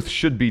Truth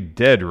should be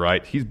dead,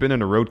 right? He's been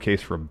in a road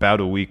case for about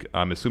a week,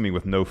 I'm assuming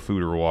with no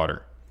food or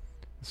water.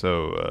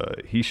 So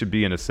he should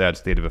be in a sad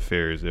state of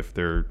affairs if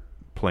they're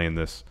playing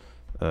this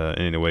in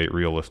any way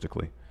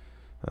realistically.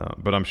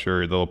 But I'm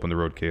sure they'll open the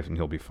road case and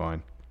he'll be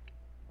fine.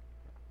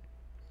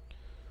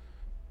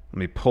 Let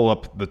me pull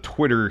up the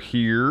Twitter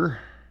here.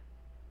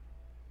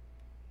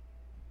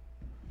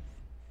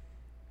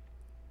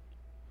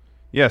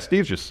 Yeah,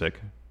 Steve's just sick.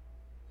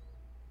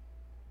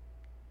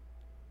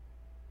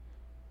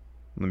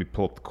 Let me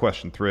pull up the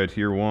question thread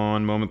here.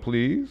 One moment,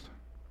 please.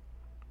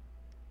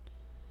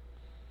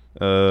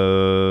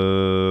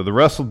 The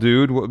Wrestle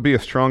Dude, what would be a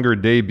stronger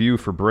debut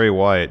for Bray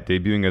Wyatt?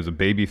 Debuting as a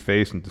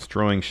babyface and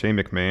destroying Shane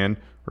McMahon,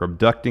 or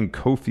abducting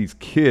Kofi's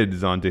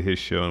kids onto his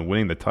show and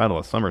winning the title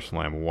at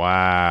SummerSlam?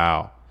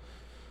 Wow.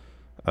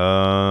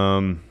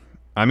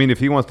 I mean, if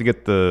he wants to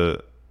get they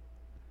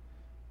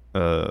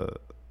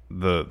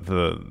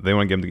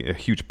want to give him a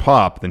huge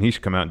pop, then he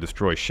should come out and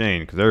destroy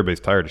Shane, because everybody's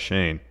tired of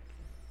Shane.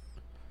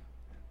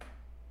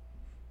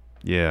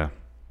 Yeah.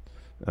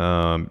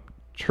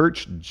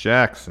 Church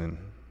Jackson.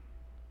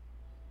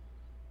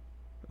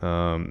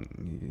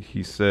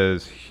 He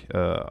says,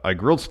 I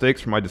grilled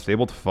steaks for my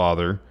disabled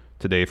father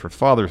today for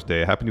Father's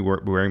Day. I happen to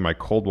be wearing my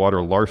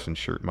Coldwater Larson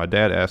shirt. My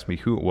dad asked me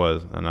who it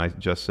was, and I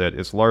just said,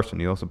 it's Larson.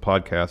 He hosts a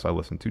podcast I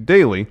listen to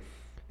daily.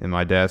 And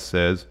my dad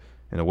says,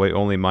 in a way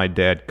only my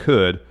dad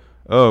could,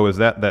 oh, is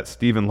that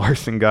Steven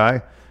Larson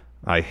guy?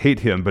 I hate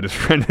him, but his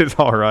friend is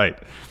all right.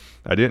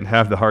 I didn't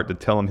have the heart to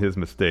tell him his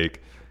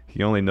mistake.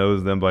 He only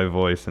knows them by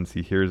voice since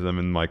he hears them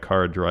in my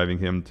car driving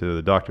him to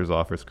the doctor's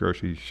office,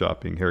 grocery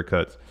shopping,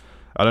 haircuts.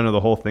 I don't know,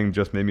 the whole thing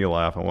just made me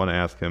laugh. I want to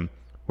ask him,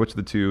 which of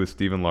the two is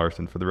Steven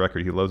Larson? For the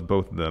record, he loves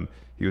both of them.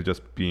 He was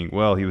just being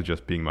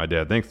my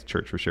dad. Thanks to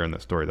Church for sharing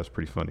that story. That's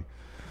pretty funny.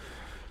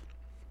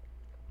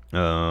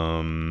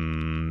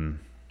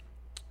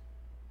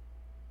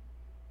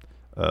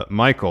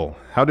 Michael,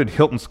 how did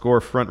Hilton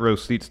score front row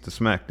seats to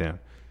SmackDown?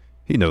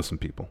 He knows some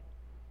people.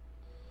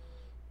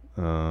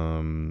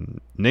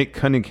 Nate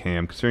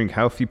Cunningham, considering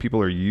how few people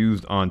are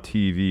used on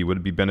TV, would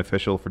it be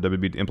beneficial for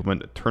WWE to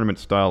implement a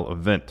tournament-style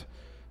event?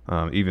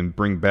 Even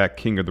bring back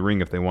King of the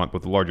Ring if they want,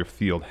 with a larger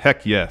field.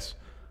 Heck yes.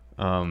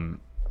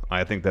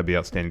 I think that'd be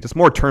outstanding. Just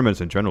more tournaments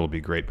in general would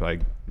be great. But I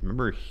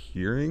remember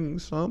hearing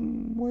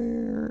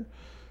somewhere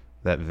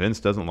that Vince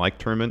doesn't like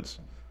tournaments.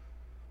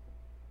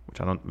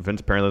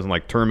 Vince apparently doesn't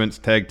like tournaments,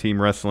 tag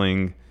team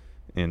wrestling,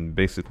 and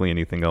basically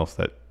anything else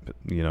that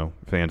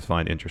fans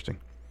find interesting,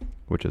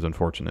 which is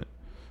unfortunate.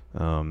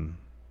 Because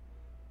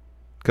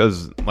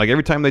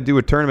every time they do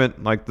a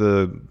tournament, like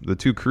the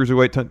two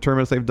cruiserweight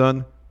tournaments they've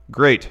done,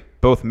 great.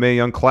 Both Mae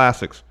Young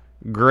Classics,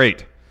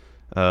 great.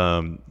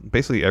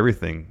 Basically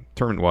everything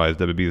tournament-wise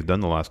WWE has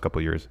done the last couple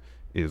of years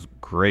is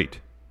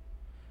great.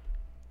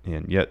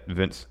 And yet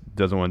Vince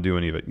doesn't want to do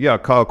any of it. Yeah,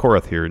 Kyle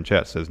Korath here in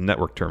chat says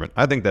network tournament.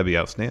 I think that'd be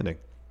outstanding.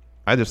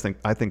 I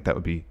think that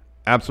would be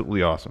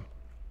absolutely awesome.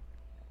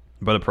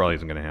 But it probably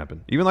isn't going to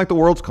happen. Even like the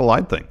Worlds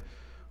Collide thing,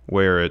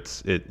 where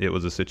it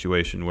was a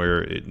situation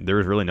where there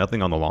was really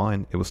nothing on the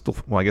line. It was still,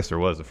 well, I guess there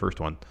was the first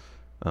one.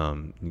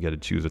 You got to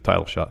choose a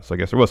title shot. So I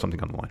guess there was something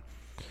on the line.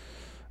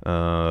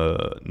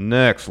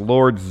 Next,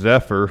 Lord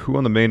Zephyr, who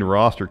on the main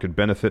roster could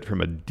benefit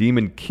from a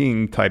Demon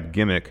King type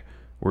gimmick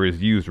where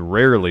he's used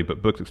rarely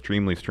but booked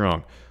extremely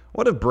strong?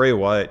 What if Bray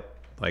Wyatt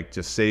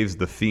just saves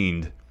the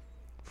Fiend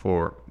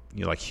for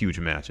huge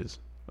matches?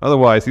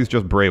 Otherwise, he's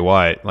just Bray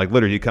Wyatt.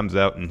 Literally, he comes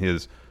out in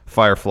his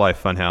Firefly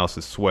Funhouse,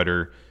 his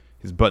sweater,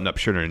 his button-up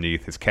shirt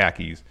underneath, his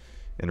khakis,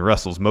 and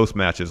wrestles most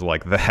matches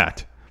like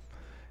that.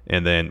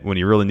 And then when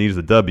he really needs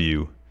the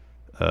W,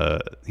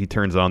 he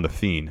turns on the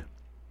Fiend.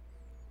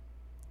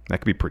 That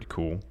could be pretty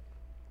cool.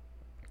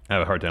 I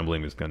have a hard time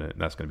believing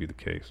that's gonna be the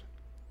case.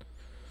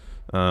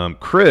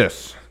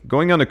 Chris,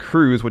 going on a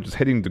cruise which is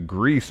heading to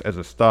Greece as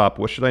a stop,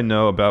 what should I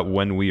know about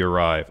when we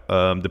arrive?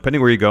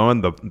 Depending where you're going,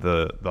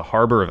 the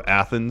harbor of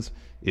Athens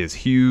is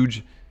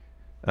huge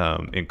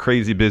and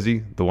crazy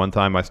busy. The one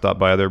time I stopped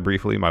by there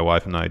briefly, my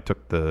wife and I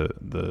took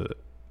the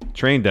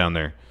train down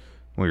there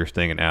when we were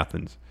staying in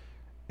Athens.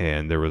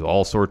 And there was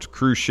all sorts of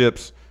cruise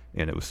ships,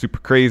 and it was super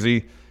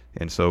crazy.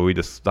 And so we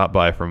just stopped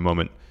by for a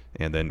moment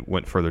and then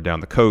went further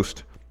down the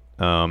coast.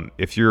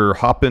 If you're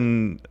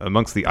hopping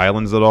amongst the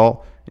islands at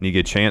all and you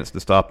get a chance to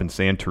stop in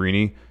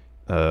Santorini,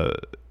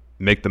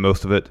 make the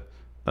most of it.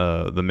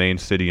 The main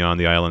city on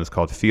the island is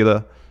called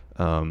Fila.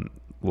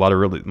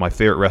 My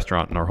favorite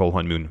restaurant in our whole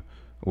honeymoon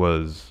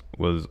was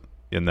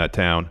in that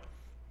town.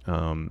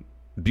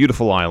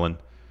 Beautiful island.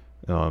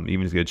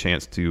 Even if you get a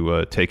chance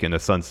to take in a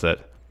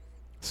sunset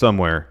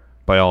somewhere,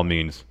 by all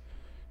means,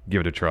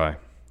 give it a try.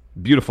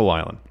 Beautiful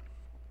island.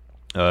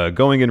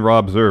 Going in Raw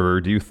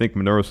Observer, do you think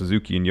Minoru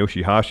Suzuki and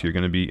Yoshihashi are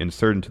going to be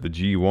inserted into the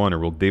G1, or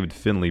will David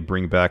Finlay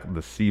bring back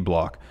the C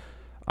block?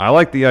 I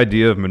like the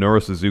idea of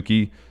Minoru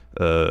Suzuki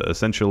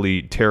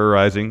essentially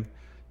terrorizing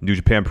New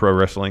Japan Pro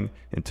Wrestling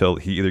until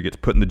he either gets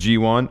put in the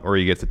G1 or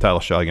he gets a title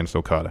shot against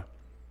Okada.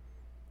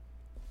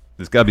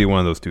 There's got to be one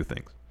of those two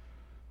things.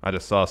 I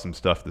just saw some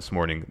stuff this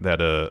morning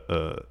that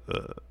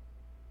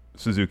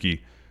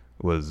Suzuki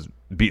was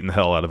beating the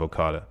hell out of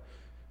Okada.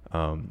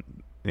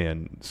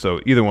 And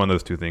so either one of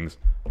those two things,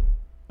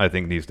 I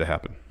think needs to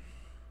happen.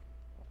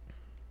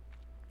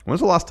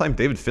 When's the last time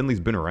David Finley's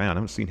been around? I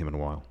haven't seen him in a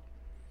while.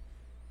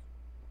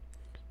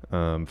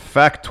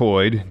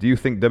 Factoid, do you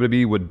think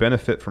WWE would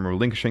benefit from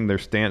relinquishing their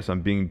stance on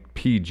being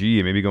PG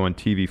and maybe going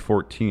TV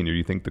 14? Or do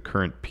you think the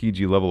current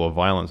PG level of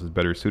violence is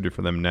better suited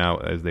for them now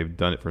as they've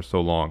done it for so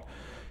long?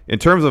 In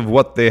terms of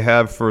what they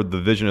have for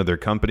the vision of their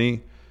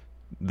company,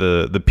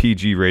 the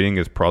PG rating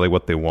is probably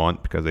what they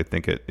want because they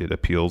think it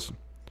appeals,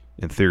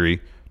 in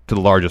theory, to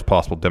the largest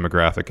possible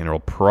demographic, and it will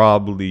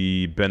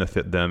probably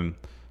benefit them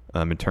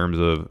in terms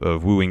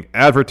of wooing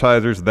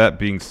advertisers. That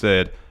being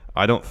said,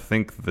 I don't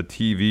think the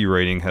TV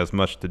rating has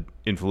much to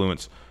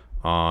influence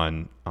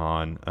on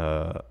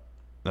the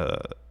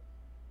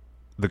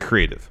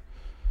creative.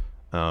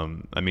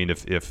 I mean,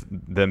 if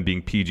them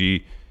being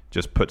PG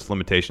just puts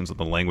limitations on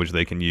the language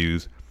they can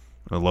use,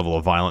 the level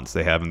of violence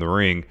they have in the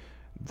ring,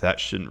 that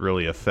shouldn't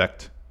really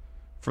affect,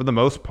 for the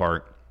most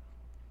part,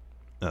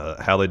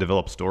 how they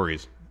develop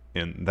stories,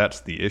 and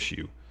that's the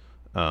issue.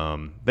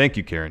 Thank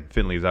you, Karen.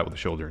 Finley's out with a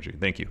shoulder injury.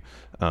 Thank you.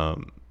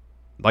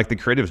 Like, the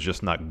creative is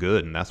just not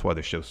good, and that's why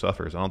the show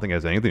suffers. I don't think it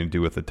has anything to do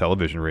with the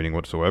television rating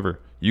whatsoever.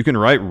 You can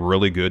write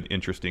really good,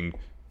 interesting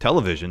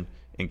television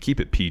and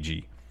keep it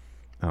PG.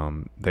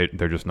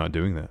 They're just not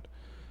doing that.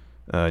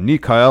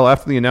 Kyle,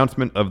 after the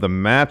announcement of the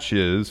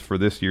matches for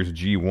this year's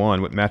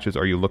G1, what matches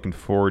are you looking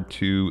forward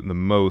to the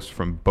most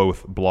from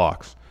both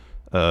blocks?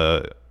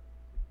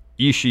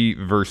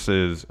 Ishii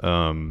versus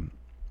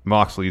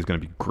Moxley is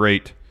going to be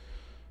great.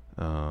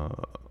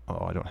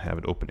 I don't have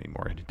it open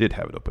anymore. I did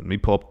have it open. Let me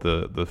pull up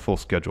the full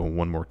schedule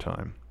one more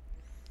time.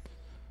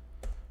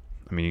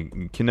 I mean,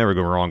 you can never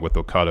go wrong with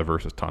Okada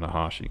versus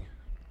Tanahashi.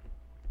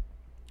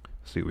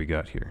 Let's see what we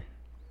got here.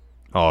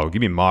 Oh,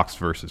 give me Mox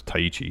versus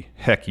Taichi.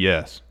 Heck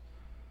yes.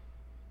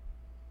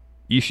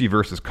 Ishii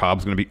versus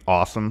Cobb's going to be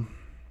awesome.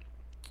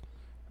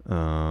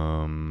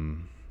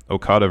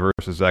 Okada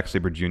versus Zack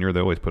Sabre Jr. They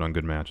always put on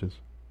good matches.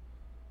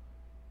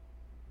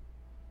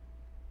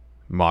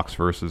 Mox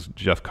versus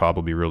Jeff Cobb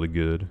will be really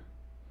good.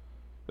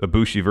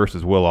 Ibushi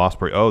versus Will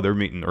Ospreay. Oh, they're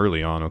meeting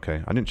early on.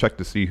 Okay. I didn't check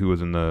to see who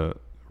was in the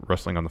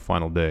wrestling on the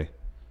final day.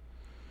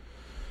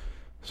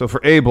 So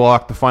for A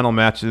block, the final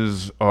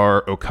matches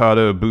are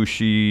Okada,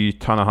 Ibushi,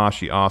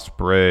 Tanahashi,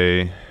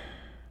 Ospreay,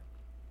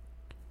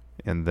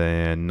 and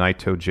then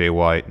Naito, Jay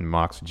White, and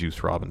Mox,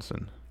 Juice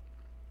Robinson.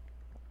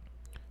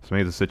 So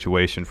maybe the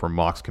situation for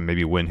Mox can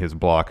maybe win his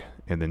block,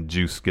 and then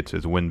Juice gets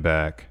his win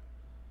back,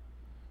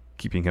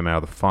 keeping him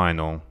out of the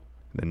final.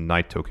 Then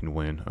Naito can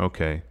win.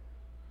 Okay.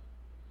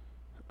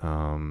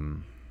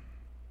 Yeah,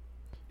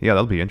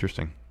 that'll be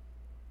interesting.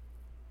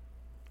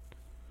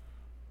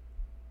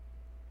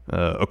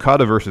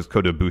 Okada versus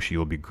Kota Ibushi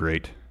will be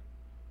great.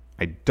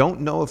 I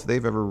don't know if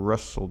they've ever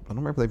wrestled. I don't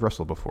remember if they've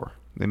wrestled before.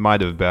 They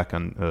might have back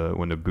on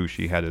when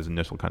Ibushi had his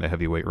initial kind of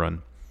heavyweight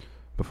run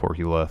before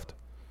he left.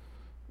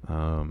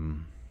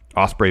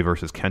 Ospreay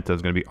versus Kenta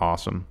is going to be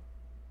awesome.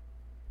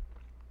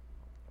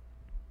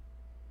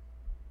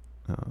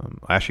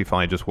 I actually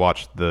finally just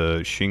watched the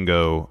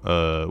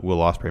Shingo Will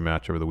Ospreay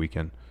match over the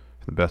weekend.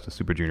 The Best of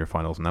Super Junior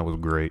finals, and that was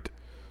great.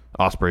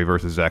 Ospreay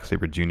versus Zack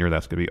Sabre Jr.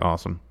 That's gonna be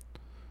awesome.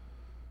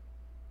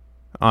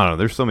 I don't know.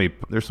 There's so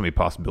many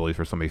possibilities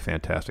for so many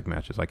fantastic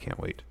matches. I can't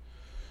wait.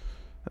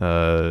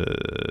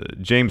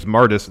 James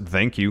Martis,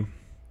 thank you.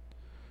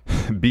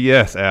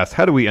 BS asks,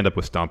 how do we end up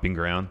with Stomping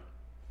Ground?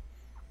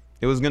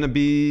 It was gonna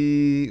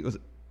be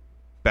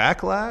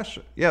Backlash?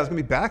 Yeah, it was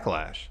gonna be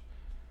Backlash.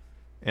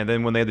 And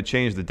then when they had to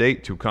change the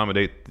date to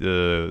accommodate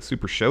the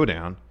Super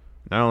Showdown,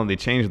 not only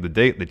they changed the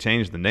date, they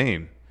changed the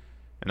name.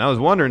 And I was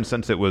wondering,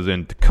 since it was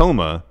in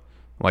Tacoma,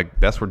 like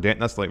that's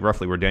like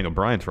roughly where Daniel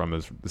Bryan's from,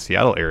 is the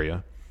Seattle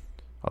area.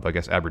 Although I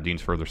guess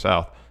Aberdeen's further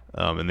south.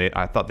 And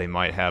I thought they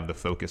might have the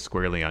focus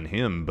squarely on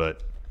him,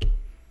 but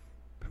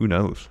who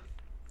knows?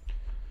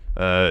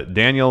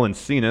 Daniel and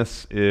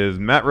Cenas, is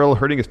Matt Riddle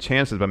hurting his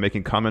chances by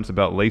making comments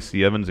about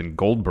Lacey Evans and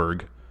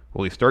Goldberg?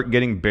 Will he start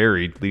getting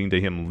buried, leading to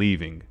him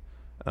leaving?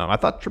 I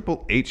thought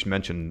Triple H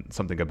mentioned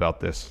something about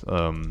this,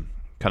 kind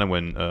of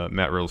when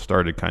Matt Riddle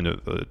started kind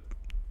of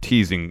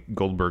teasing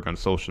Goldberg on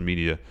social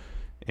media,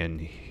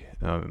 and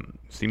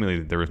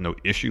seemingly there was no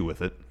issue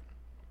with it.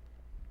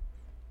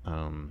 I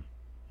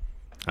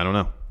don't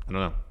know.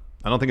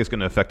 I don't think it's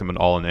going to affect him at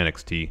all in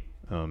NXT.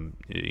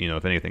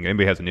 If anything,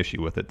 anybody has an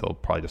issue with it, they'll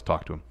probably just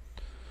talk to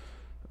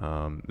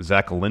him.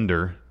 Zach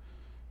Linder,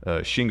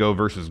 Shingo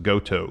versus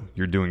Goto.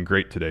 You're doing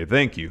great today.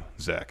 Thank you,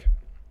 Zach.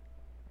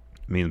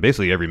 I mean,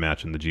 basically every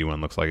match in the G1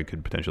 looks like it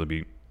could potentially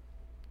be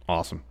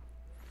awesome.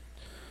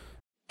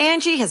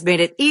 Angie has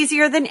made it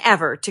easier than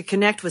ever to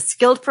connect with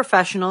skilled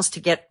professionals to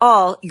get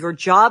all your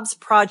jobs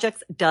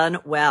projects done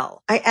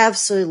well. I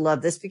absolutely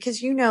love this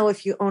because,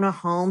 if you own a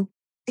home,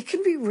 it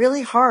can be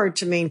really hard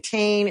to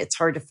maintain. It's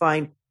hard to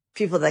find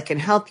people that can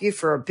help you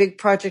for a big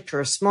project or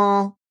a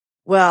small.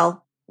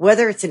 Well,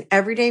 whether it's in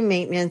everyday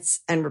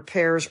maintenance and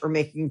repairs or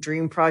making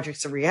dream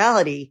projects a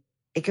reality,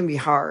 it can be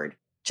hard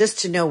just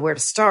to know where to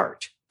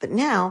start. But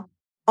now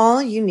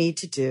all you need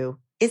to do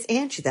is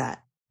Angie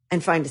that.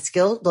 and find a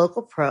skilled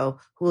local pro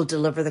who will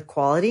deliver the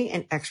quality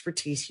and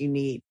expertise you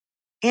need.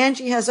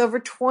 Angie has over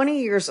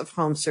 20 years of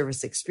home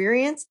service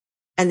experience,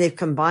 and they've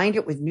combined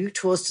it with new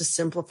tools to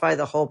simplify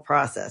the whole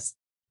process.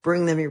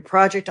 Bring them your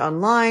project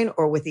online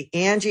or with the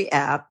Angie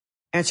app,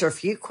 answer a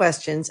few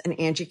questions, and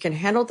Angie can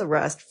handle the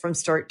rest from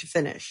start to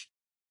finish.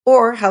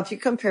 Or help you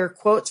compare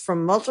quotes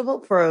from multiple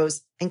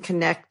pros and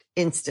connect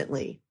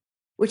instantly,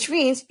 which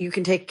means you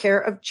can take care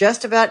of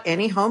just about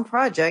any home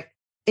project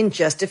in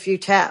just a few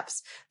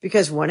taps.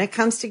 Because when it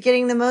comes to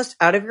getting the most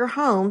out of your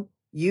home,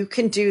 you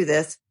can do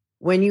this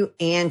when you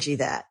Angie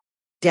that.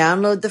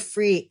 Download the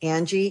free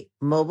Angie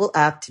mobile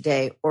app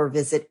today or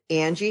visit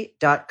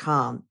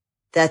Angie.com.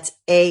 That's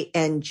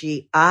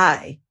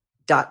ANGI.com.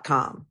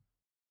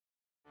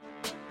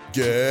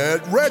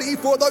 Get ready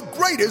for the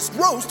greatest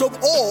roast of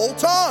all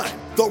time,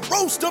 the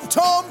Roast of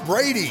Tom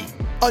Brady,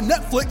 a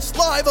Netflix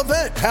live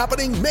event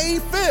happening May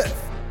 5th.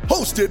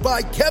 Hosted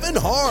by Kevin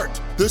Hart,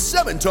 the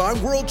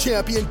 7-time world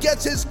champion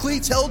gets his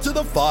cleats held to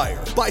the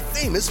fire by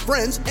famous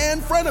friends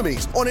and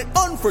frenemies on an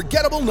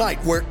unforgettable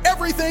night where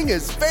everything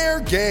is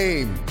fair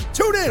game.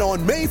 Tune in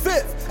on May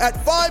 5th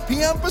at 5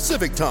 p.m.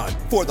 Pacific time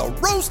for the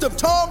Roast of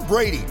Tom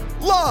Brady,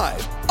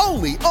 live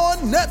only on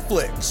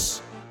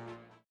Netflix.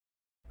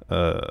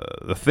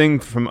 The thing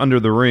from Under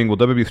the Ring, will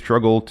WWE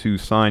struggle to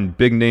sign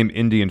big-name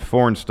indie and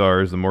foreign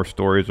stars the more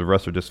stories of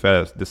wrestler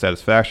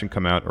dissatisfaction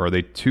come out, or are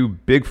they too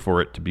big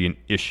for it to be an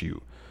issue?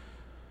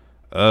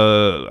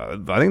 I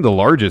think the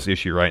largest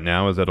issue right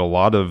now is that a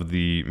lot of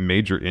the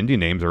major indie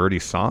names are already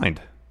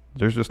signed.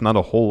 There's just not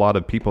a whole lot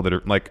of people that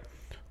are, like,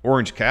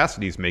 Orange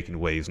Cassidy's making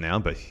waves now,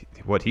 but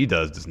what he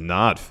does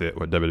not fit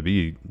what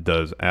WWE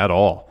does at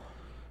all.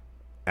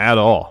 At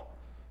all.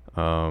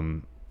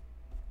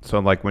 So,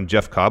 like, when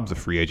Jeff Cobb's a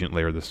free agent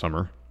later this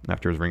summer,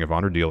 after his Ring of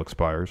Honor deal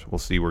expires, we'll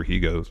see where he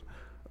goes.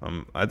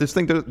 I just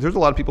think there's a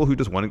lot of people who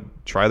just want to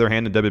try their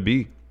hand in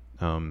WWE.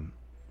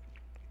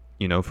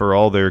 You know, for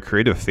all their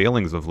creative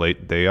failings of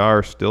late, they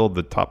are still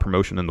the top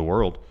promotion in the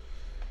world.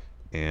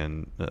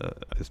 And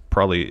it's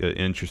probably an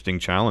interesting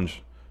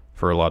challenge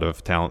for a lot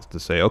of talents to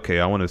say,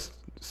 okay, I want to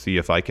see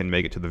if I can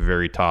make it to the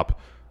very top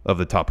of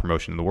the top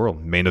promotion in the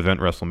world. Main event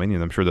WrestleMania.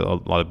 And I'm sure that a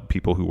lot of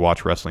people who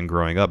watch wrestling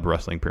growing up,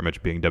 wrestling pretty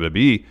much being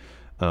WWE,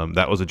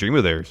 that was a dream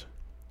of theirs.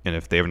 And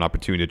if they have an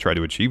opportunity to try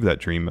to achieve that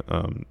dream,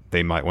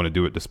 they might want to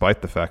do it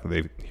despite the fact that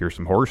they hear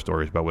some horror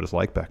stories about what it's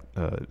like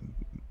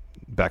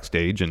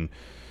backstage and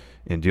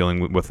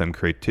dealing with them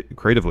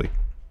creatively.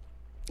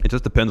 It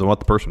just depends on what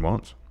the person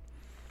wants.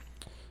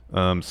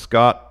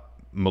 Scott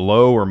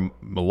Malo or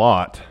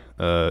Malott.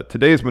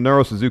 Today is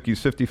Minoru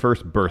Suzuki's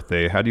 51st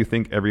birthday. How do you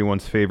think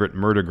everyone's favorite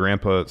murder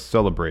grandpa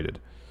celebrated?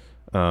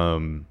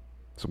 Some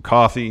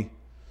coffee,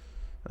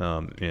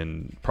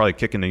 and probably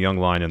kicking a young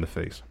lion in the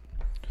face.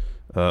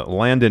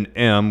 Landon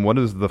M., what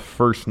does the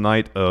first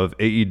night of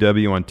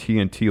AEW on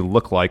TNT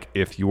look like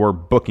if you're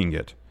booking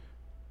it?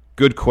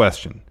 Good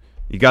question.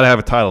 You got to have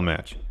a title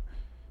match.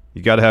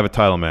 You got to have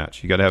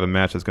a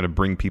match that's going to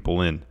bring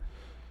people in.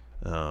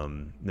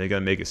 They got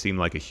to make it seem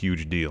like a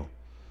huge deal.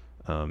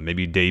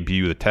 Maybe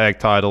debut the tag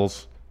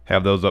titles,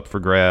 have those up for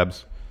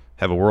grabs,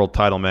 have a world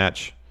title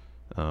match.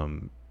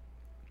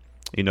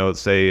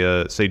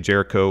 Say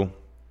Jericho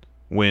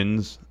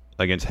wins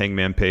against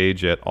Hangman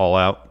Page at All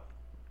Out,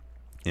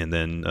 and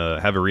then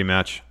have a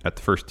rematch at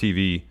the first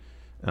TV,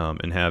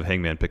 and have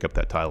Hangman pick up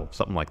that title,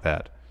 something like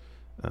that.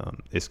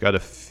 It's got to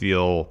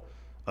feel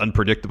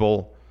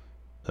unpredictable,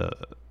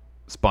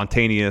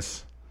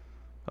 spontaneous.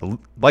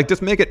 Like,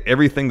 just make it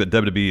everything that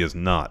WWE is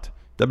not.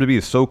 WWE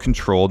is so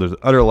controlled. There's an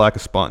utter lack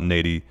of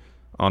spontaneity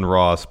on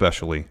Raw,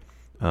 especially.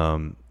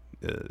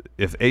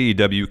 If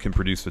AEW can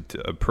produce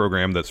a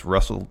program that's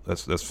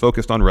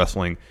focused on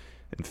wrestling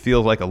and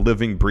feels like a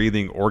living,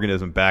 breathing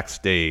organism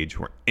backstage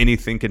where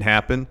anything can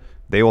happen,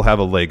 they will have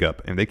a leg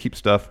up. And they keep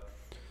stuff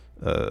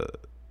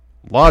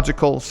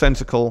logical,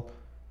 sensical,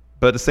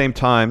 but at the same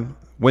time,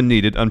 when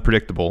needed,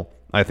 unpredictable.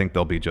 I think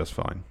they'll be just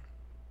fine.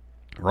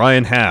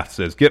 Ryan Haft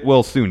says, get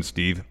well soon,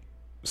 Steve.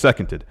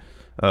 Seconded.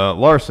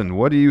 Larson,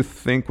 what do you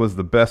think was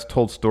the best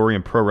told story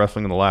in pro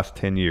wrestling in the last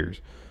 10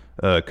 years?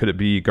 Could it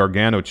be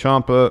Gargano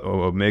Ciampa,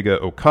 Omega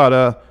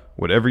Okada,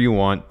 whatever you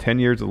want? 10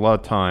 years is a lot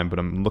of time, but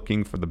I'm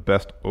looking for the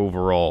best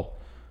overall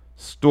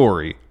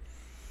story.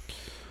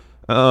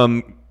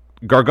 Gargano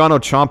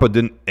Ciampa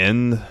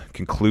didn't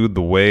conclude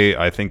the way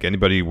I think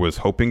anybody was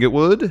hoping it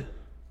would,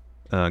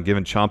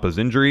 given Ciampa's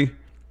injury.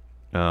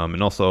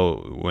 And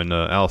also when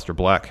Aleister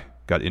Black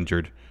got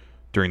injured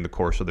during the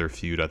course of their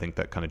feud, I think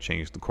that kind of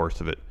changed the course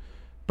of it.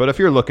 But if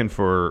you're looking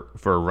for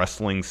a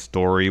wrestling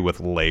story with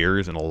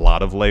layers and a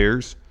lot of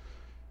layers,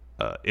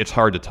 it's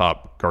hard to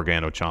top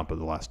Gargano Ciampa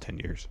the last 10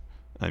 years.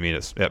 I mean,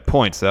 at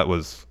points it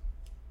was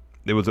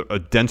a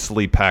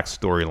densely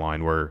packed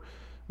storyline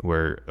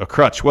where a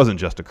crutch wasn't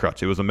just a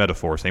crutch; it was a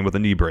metaphor. Same with a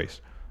knee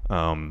brace,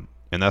 and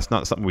that's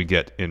not something we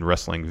get in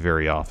wrestling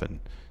very often.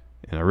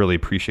 And I really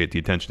appreciate the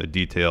attention to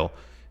detail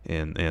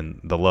and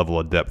the level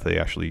of depth they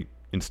actually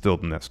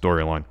instilled in that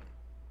storyline.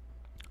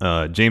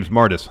 James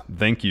Martis,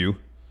 thank you.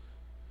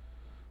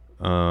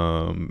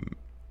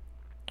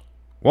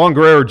 Juan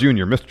Guerrero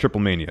Jr., Mr. Triple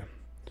Mania,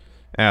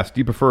 asked,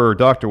 do you prefer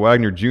Dr.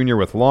 Wagner Jr.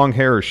 with long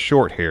hair or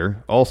short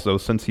hair? Also,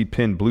 since he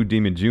pinned Blue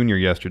Demon Jr.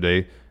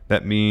 yesterday,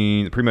 that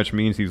pretty much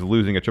means he's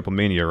losing at Triple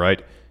Mania,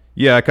 right?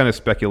 Yeah, I kind of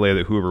speculated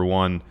that whoever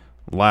won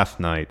last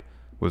night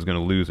was going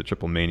to lose at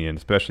Triple Mania, and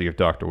especially if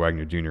Dr.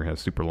 Wagner Jr. has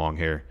super long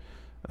hair.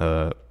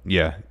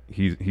 Yeah,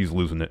 he's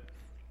losing it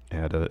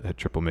at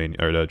Triple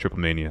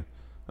Mania.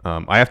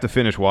 I have to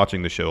finish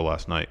watching the show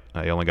last night.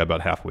 I only got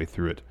about halfway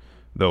through it,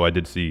 though I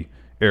did see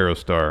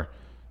Aerostar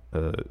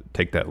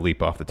take that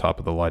leap off the top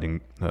of the lighting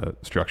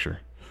structure.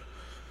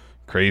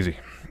 Crazy.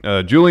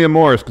 Julia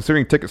Morris,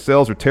 considering ticket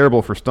sales are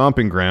terrible for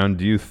Stomping Ground,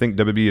 do you think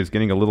WB is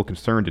getting a little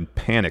concerned and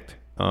panicked?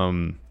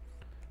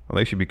 Well,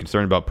 they should be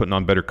concerned about putting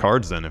on better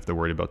cards then if they're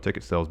worried about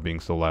ticket sales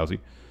being so lousy.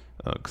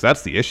 Because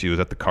that's the issue, is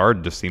that the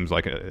card just seems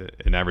like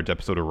an average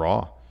episode of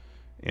Raw.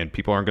 And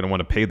people aren't going to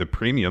want to pay the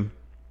premium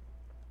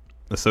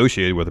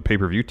associated with a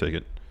pay-per-view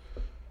ticket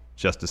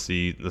just to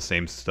see the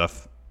same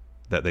stuff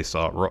that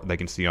they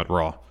can see on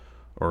Raw.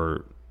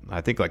 Or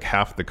I think like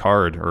half the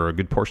card, or a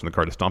good portion of the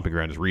card of Stomping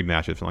Ground, is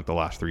rematches from like the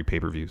last 3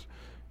 pay-per-views.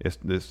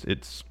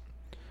 It's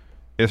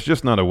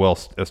just not a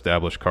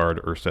well-established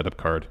card or setup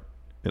card.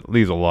 It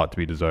leaves a lot to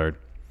be desired.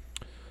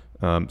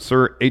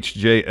 Sir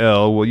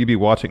HJL, will you be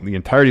watching the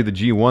entirety of the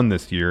G1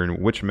 this year, and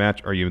which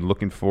match are you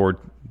looking forward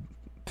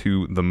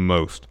to the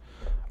most?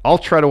 I'll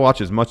try to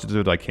watch as much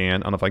as I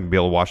can. I don't know if I can be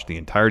able to watch the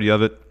entirety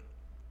of it.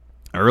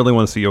 I really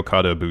want to see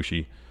Okada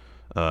Ibushi.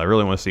 I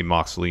really want to see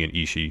Moxley and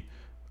Ishii.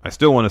 I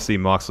still want to see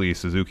Moxley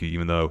Suzuki,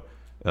 even though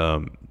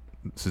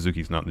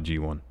Suzuki's not in the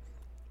G1.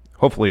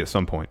 Hopefully at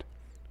some point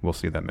we'll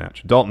see that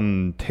match.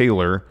 Dalton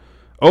Taylor,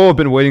 I've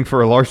been waiting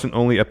for a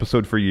Larson-only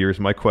episode for years.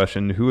 My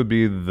question, who would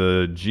be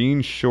the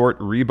jean short,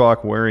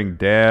 Reebok-wearing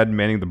dad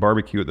manning the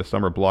barbecue at the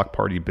summer block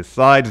party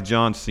besides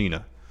John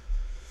Cena?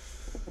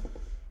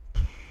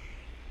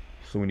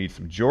 So we need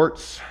some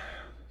jorts,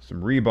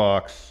 some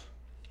Reeboks,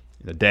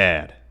 and a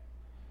dad.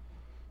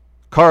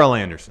 Carl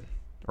Anderson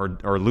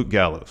or Luke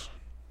Gallows.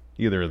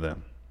 Either of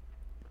them.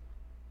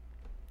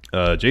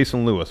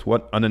 Jason Lewis,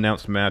 what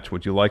unannounced match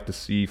would you like to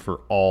see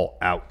for All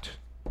Out?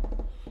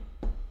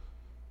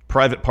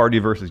 Private Party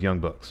versus Young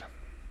Bucks.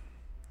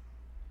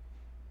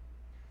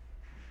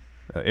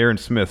 Aaron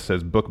Smith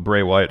says book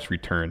Bray Wyatt's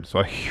return. So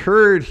I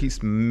heard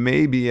he's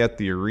maybe at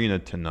the arena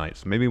tonight.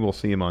 So maybe we'll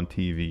see him on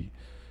TV.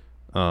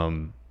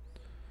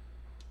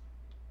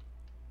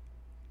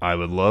 I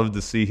would love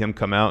to see him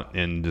come out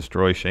and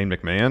destroy Shane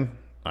McMahon.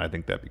 I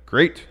think that'd be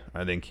great.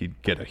 I think he'd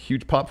get a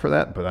huge pop for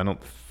that, but I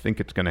don't think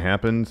it's going to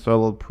happen. So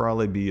it'll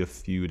probably be a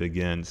feud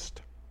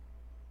against...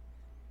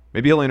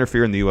 Maybe he'll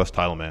interfere in the U.S.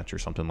 title match or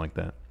something like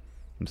that,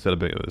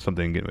 instead of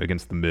something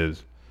against The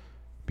Miz.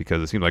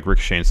 Because it seems like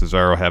Ricochet and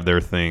Cesaro have their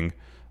thing.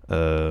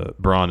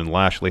 Braun and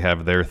Lashley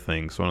have their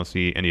thing. So I don't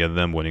see any of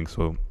them winning.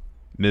 So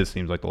Miz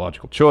seems like the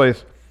logical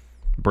choice.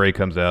 Bray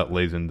comes out,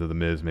 lays into The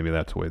Miz. Maybe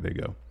that's the way they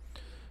go.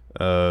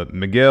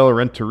 Miguel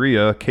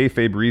Renteria,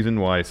 kayfabe reason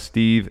why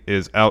Steve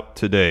is out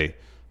today.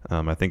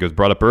 I think it was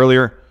brought up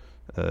earlier.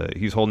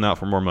 He's holding out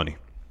for more money.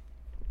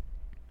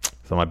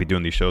 So I might be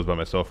doing these shows by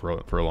myself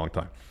for a long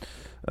time.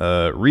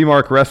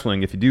 Remark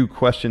Wrestling, if you do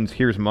questions,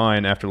 here's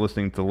mine after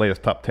listening to the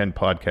latest Top 10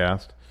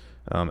 podcast.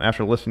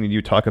 After listening to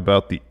you talk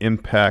about the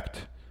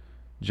Impact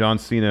John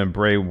Cena and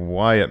Bray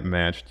Wyatt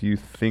match, do you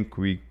think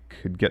we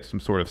could get some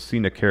sort of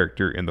Cena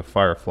character in the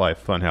Firefly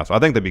Funhouse? I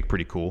think that'd be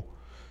pretty cool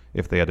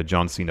if they had a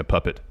John Cena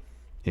puppet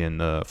in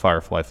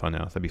Firefly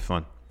Funhouse. That'd be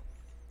fun.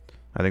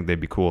 I think they'd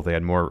be cool if they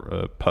had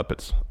more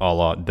puppets a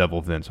la Devil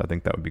Vince. I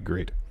think that would be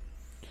great.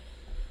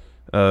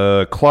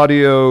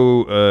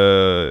 Claudio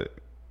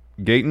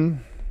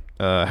Gayton,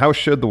 how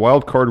should the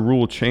wild card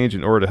rule change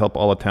in order to help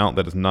all the talent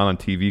that is not on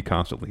TV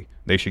constantly?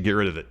 They should get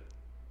rid of it.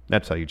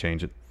 That's how you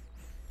change it.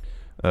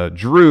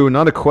 Drew,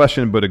 not a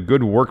question, but a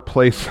good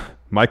workplace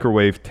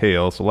microwave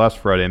tale. So last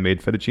Friday I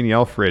made fettuccine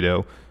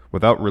Alfredo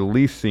without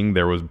realizing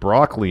there was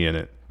broccoli in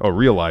it.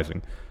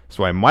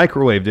 So I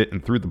microwaved it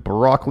and threw the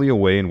broccoli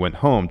away and went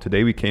home.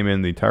 Today we came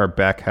in, the entire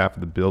back half of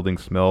the building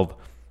smelled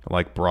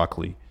like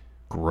broccoli.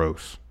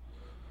 Gross.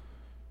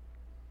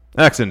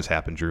 Accidents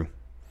happen, Drew.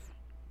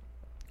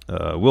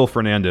 Will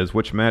Fernandez,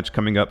 which match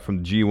coming up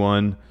from the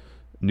G1,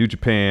 New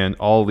Japan,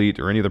 All Elite,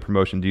 or any other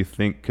promotion do you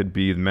think could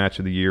be the match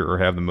of the year or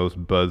have the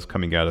most buzz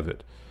coming out of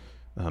it?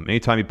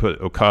 Anytime you put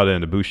Okada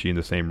and Ibushi in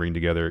the same ring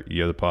together,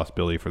 you have the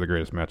possibility for the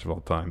greatest match of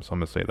all time. So I'm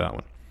going to say that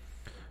one.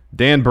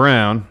 Dan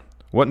Brown,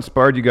 what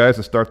inspired you guys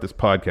to start this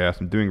podcast?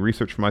 I'm doing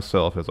research for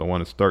myself as I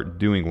want to start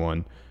doing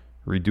one,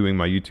 redoing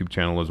my YouTube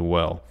channel as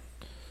well.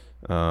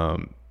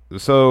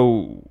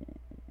 So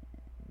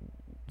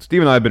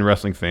Steve and I have been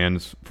wrestling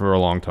fans for a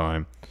long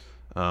time.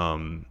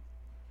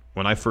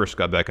 When I first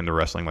got back into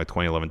wrestling, like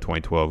 2011,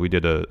 2012, we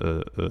did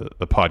a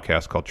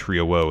podcast called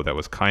Trio Woe that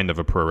was kind of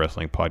a pro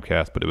wrestling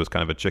podcast, but it was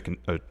kind of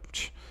a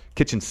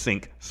kitchen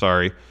sink,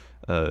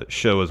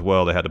 show as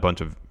well. They had a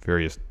bunch of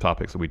various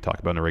topics that we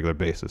talked about on a regular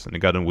basis, and it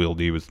got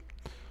unwieldy. It was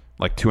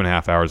like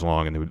 2.5 hours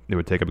long, and it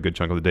would take up a good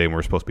chunk of the day, and we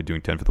were supposed to be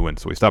doing 10 for the win,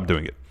 so we stopped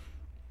doing it.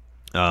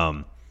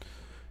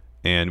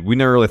 And we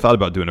never really thought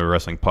about doing a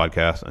wrestling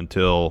podcast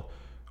until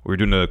we were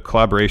doing a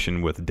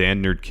collaboration with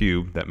Dan Nerd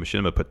Cube that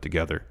Machinima put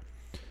together.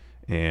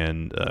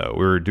 And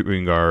we were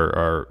doing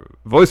our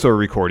voiceover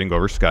recording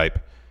over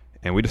Skype.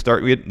 And we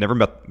had never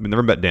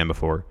met Dan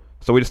before.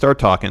 So we just started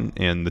talking,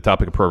 and the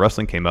topic of pro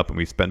wrestling came up, and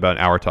we spent about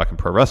an hour talking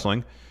pro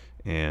wrestling.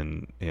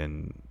 And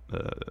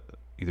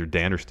either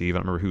Dan or Steve, I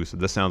don't remember who, said,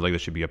 this sounds like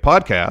this should be a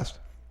podcast.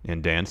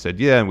 And Dan said,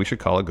 yeah, and we should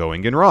call it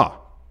Going in Raw.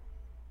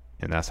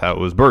 And that's how it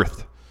was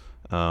birthed.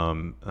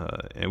 And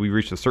we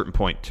reached a certain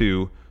point,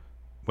 too,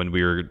 when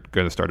we were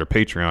going to start our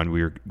Patreon.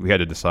 We had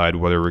to decide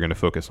whether we were going to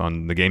focus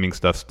on the gaming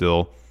stuff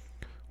still,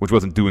 which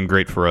wasn't doing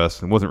great for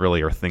us and wasn't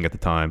really our thing at the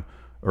time,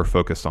 or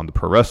focus on the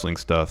pro wrestling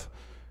stuff,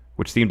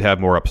 which seemed to have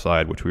more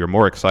upside, which we were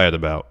more excited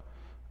about.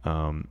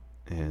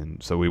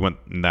 And so we went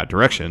in that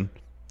direction.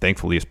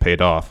 Thankfully, it's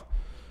paid off.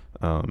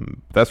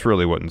 That's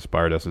really what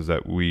inspired us, is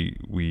that we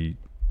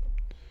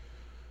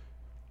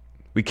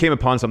came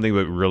upon something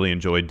that we really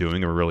enjoyed doing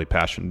and were really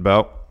passionate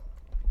about.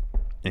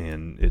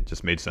 And it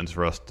just made sense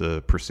for us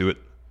to pursue it.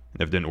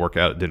 And if it didn't work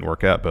out, it didn't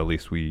work out, but at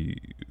least we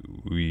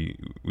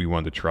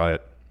wanted to try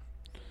it.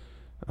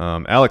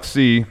 Alex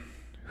C.,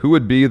 who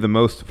would be the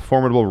most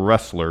formidable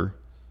wrestler?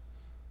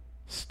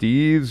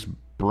 Steve's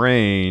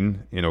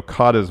brain in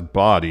Okada's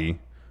body,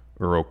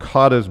 or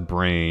Okada's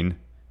brain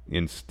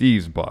in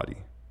Steve's body?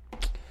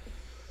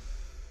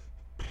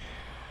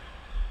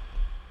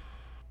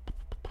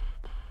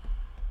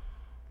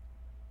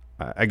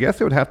 I guess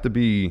it would have to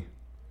be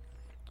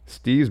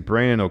Steve's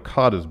brain in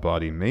Okada's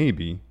body,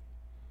 maybe.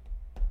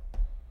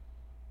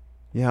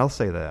 Yeah, I'll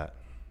say that.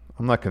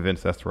 I'm not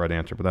convinced that's the right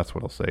answer, but that's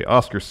what I'll say.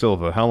 Oscar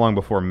Silva, how long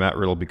before Matt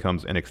Riddle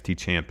becomes NXT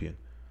champion?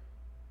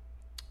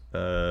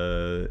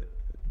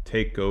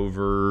 Take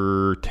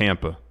over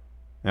Tampa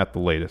at the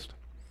latest.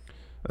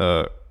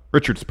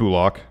 Richard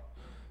Spulak,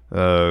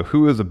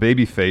 who is a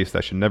baby face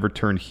that should never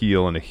turn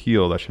heel and a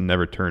heel that should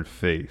never turn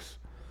face?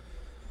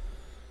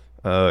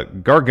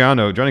 Johnny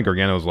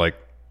Gargano is like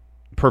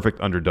perfect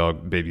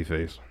underdog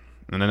babyface.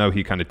 And I know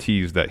he kind of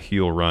teased that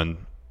heel run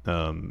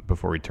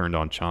before he turned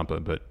on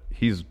Ciampa, but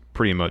he's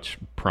pretty much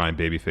prime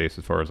babyface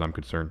as far as I'm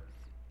concerned.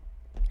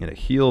 And a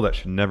heel that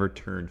should never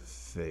turn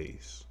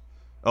face.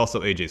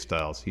 Also AJ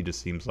Styles. He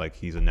just seems like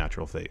he's a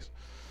natural face.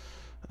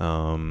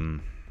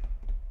 Baron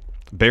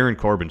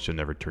Corbin should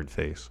never turn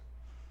face.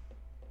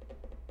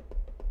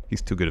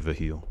 He's too good of a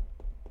heel.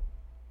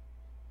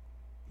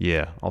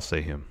 Yeah, I'll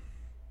say him.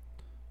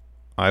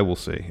 I will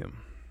say him.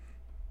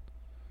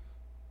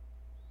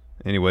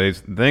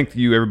 Anyways, thank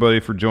you everybody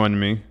for joining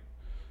me.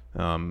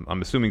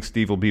 I'm assuming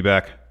Steve will be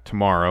back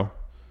tomorrow,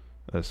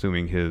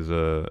 assuming his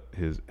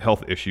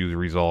health issues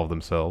resolve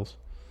themselves.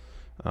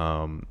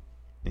 We'll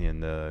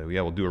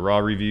do a Raw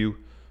review.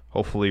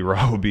 Hopefully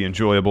Raw will be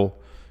enjoyable.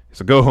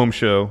 It's a go-home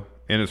show,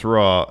 and it's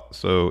Raw,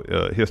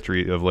 so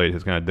history of late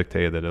has kind of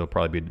dictated that it'll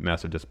probably be a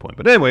massive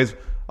disappointment. But anyways,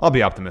 I'll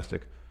be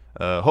optimistic.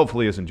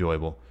 Hopefully it's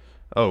enjoyable.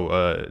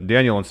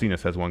 Daniel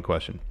Encinas has one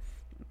question.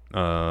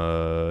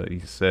 He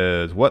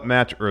says, what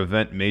match or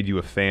event made you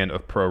a fan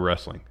of pro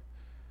wrestling?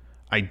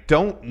 I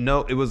don't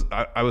know. It was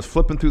I was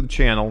flipping through the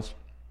channels.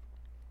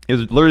 It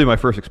was literally my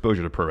first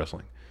exposure to pro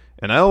wrestling.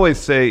 And I always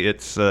say it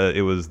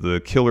was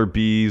the Killer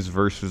Bees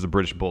versus the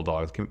British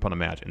Bulldogs. Came upon a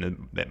match,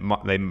 and that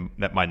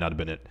might not have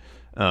been it.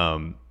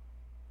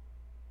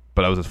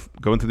 But I was just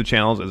going through the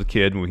channels as a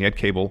kid when we had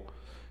cable,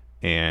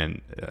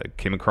 and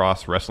came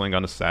across wrestling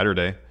on a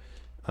Saturday,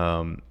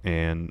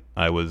 and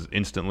I was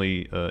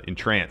instantly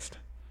entranced.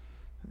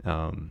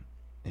 From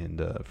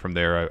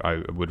there,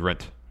 I would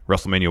rent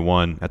WrestleMania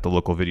 1 at the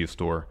local video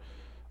store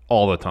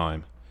all the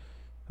time.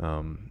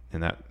 And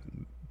that,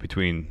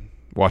 between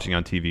watching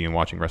on TV and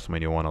watching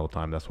WrestleMania 1 all the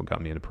time, that's what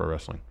got me into pro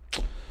wrestling.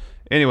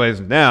 Anyways,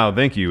 now,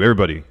 thank you,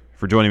 everybody,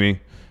 for joining me.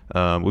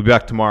 We'll be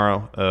back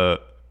tomorrow.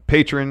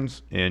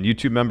 Patrons and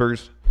YouTube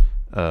members,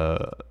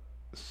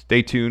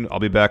 stay tuned. I'll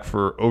be back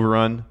for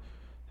Overrun,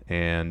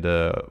 and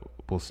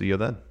we'll see you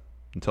then.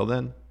 Until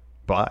then,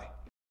 bye.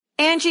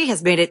 Angie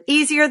has made it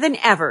easier than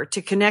ever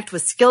to connect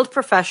with skilled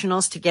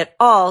professionals to get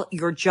all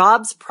your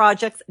jobs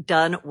projects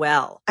done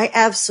well. I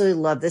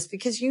absolutely love this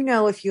because,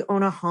 if you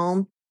own a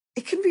home,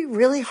 it can be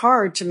really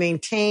hard to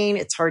maintain.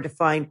 It's hard to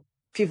find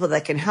people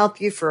that can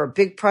help you for a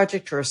big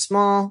project or a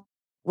small.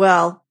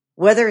 Well,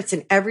 whether it's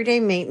in everyday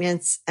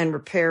maintenance and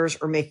repairs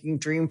or making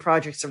dream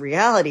projects a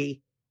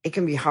reality, it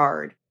can be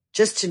hard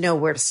just to know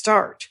where to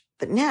start.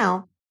 But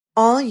now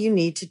all you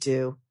need to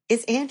do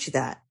is Angie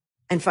that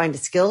and find a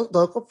skilled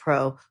local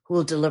pro who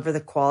will deliver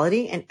the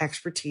quality and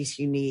expertise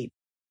you need.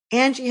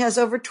 Angie has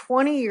over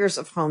 20 years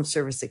of home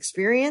service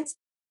experience,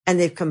 and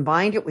they've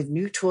combined it with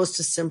new tools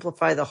to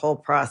simplify the whole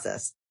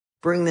process.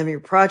 Bring them your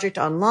project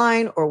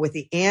online or with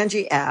the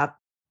Angie app,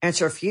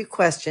 answer a few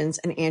questions,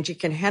 and Angie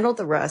can handle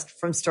the rest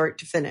from start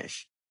to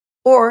finish.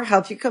 Or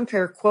help you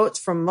compare quotes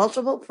from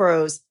multiple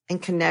pros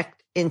and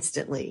connect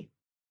instantly,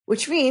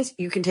 which means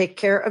you can take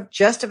care of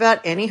just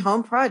about any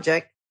home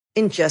project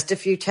in just a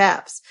few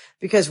taps.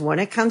 Because when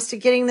it comes to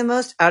getting the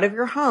most out of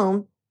your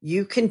home,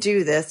 you can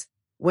do this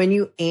when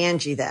you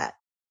Angie that.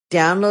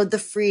 Download the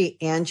free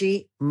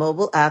Angie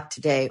mobile app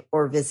today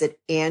or visit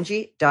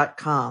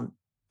Angie.com.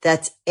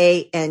 That's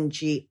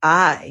ANGI.com.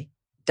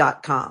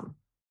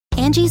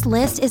 Angie's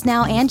List is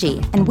now Angie,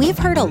 and we've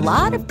heard a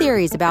lot of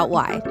theories about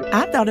why.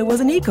 I thought it was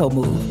an eco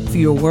move.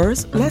 Fewer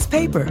words, less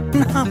paper.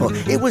 No,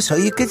 it was so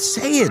you could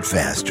say it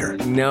faster.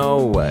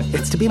 No,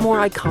 it's to be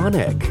more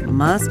iconic.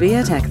 Must be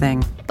a tech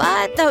thing.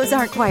 But those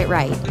aren't quite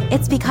right.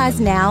 It's because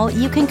now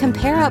you can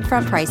compare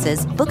upfront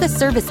prices, book a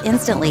service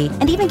instantly,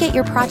 and even get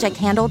your project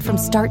handled from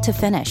start to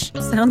finish.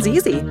 Sounds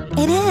easy.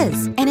 It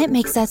is, and it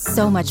makes us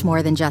so much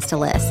more than just a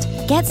list.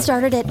 Get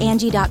started at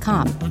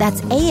Angie.com.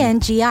 That's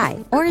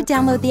ANGI, or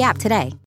download the app today.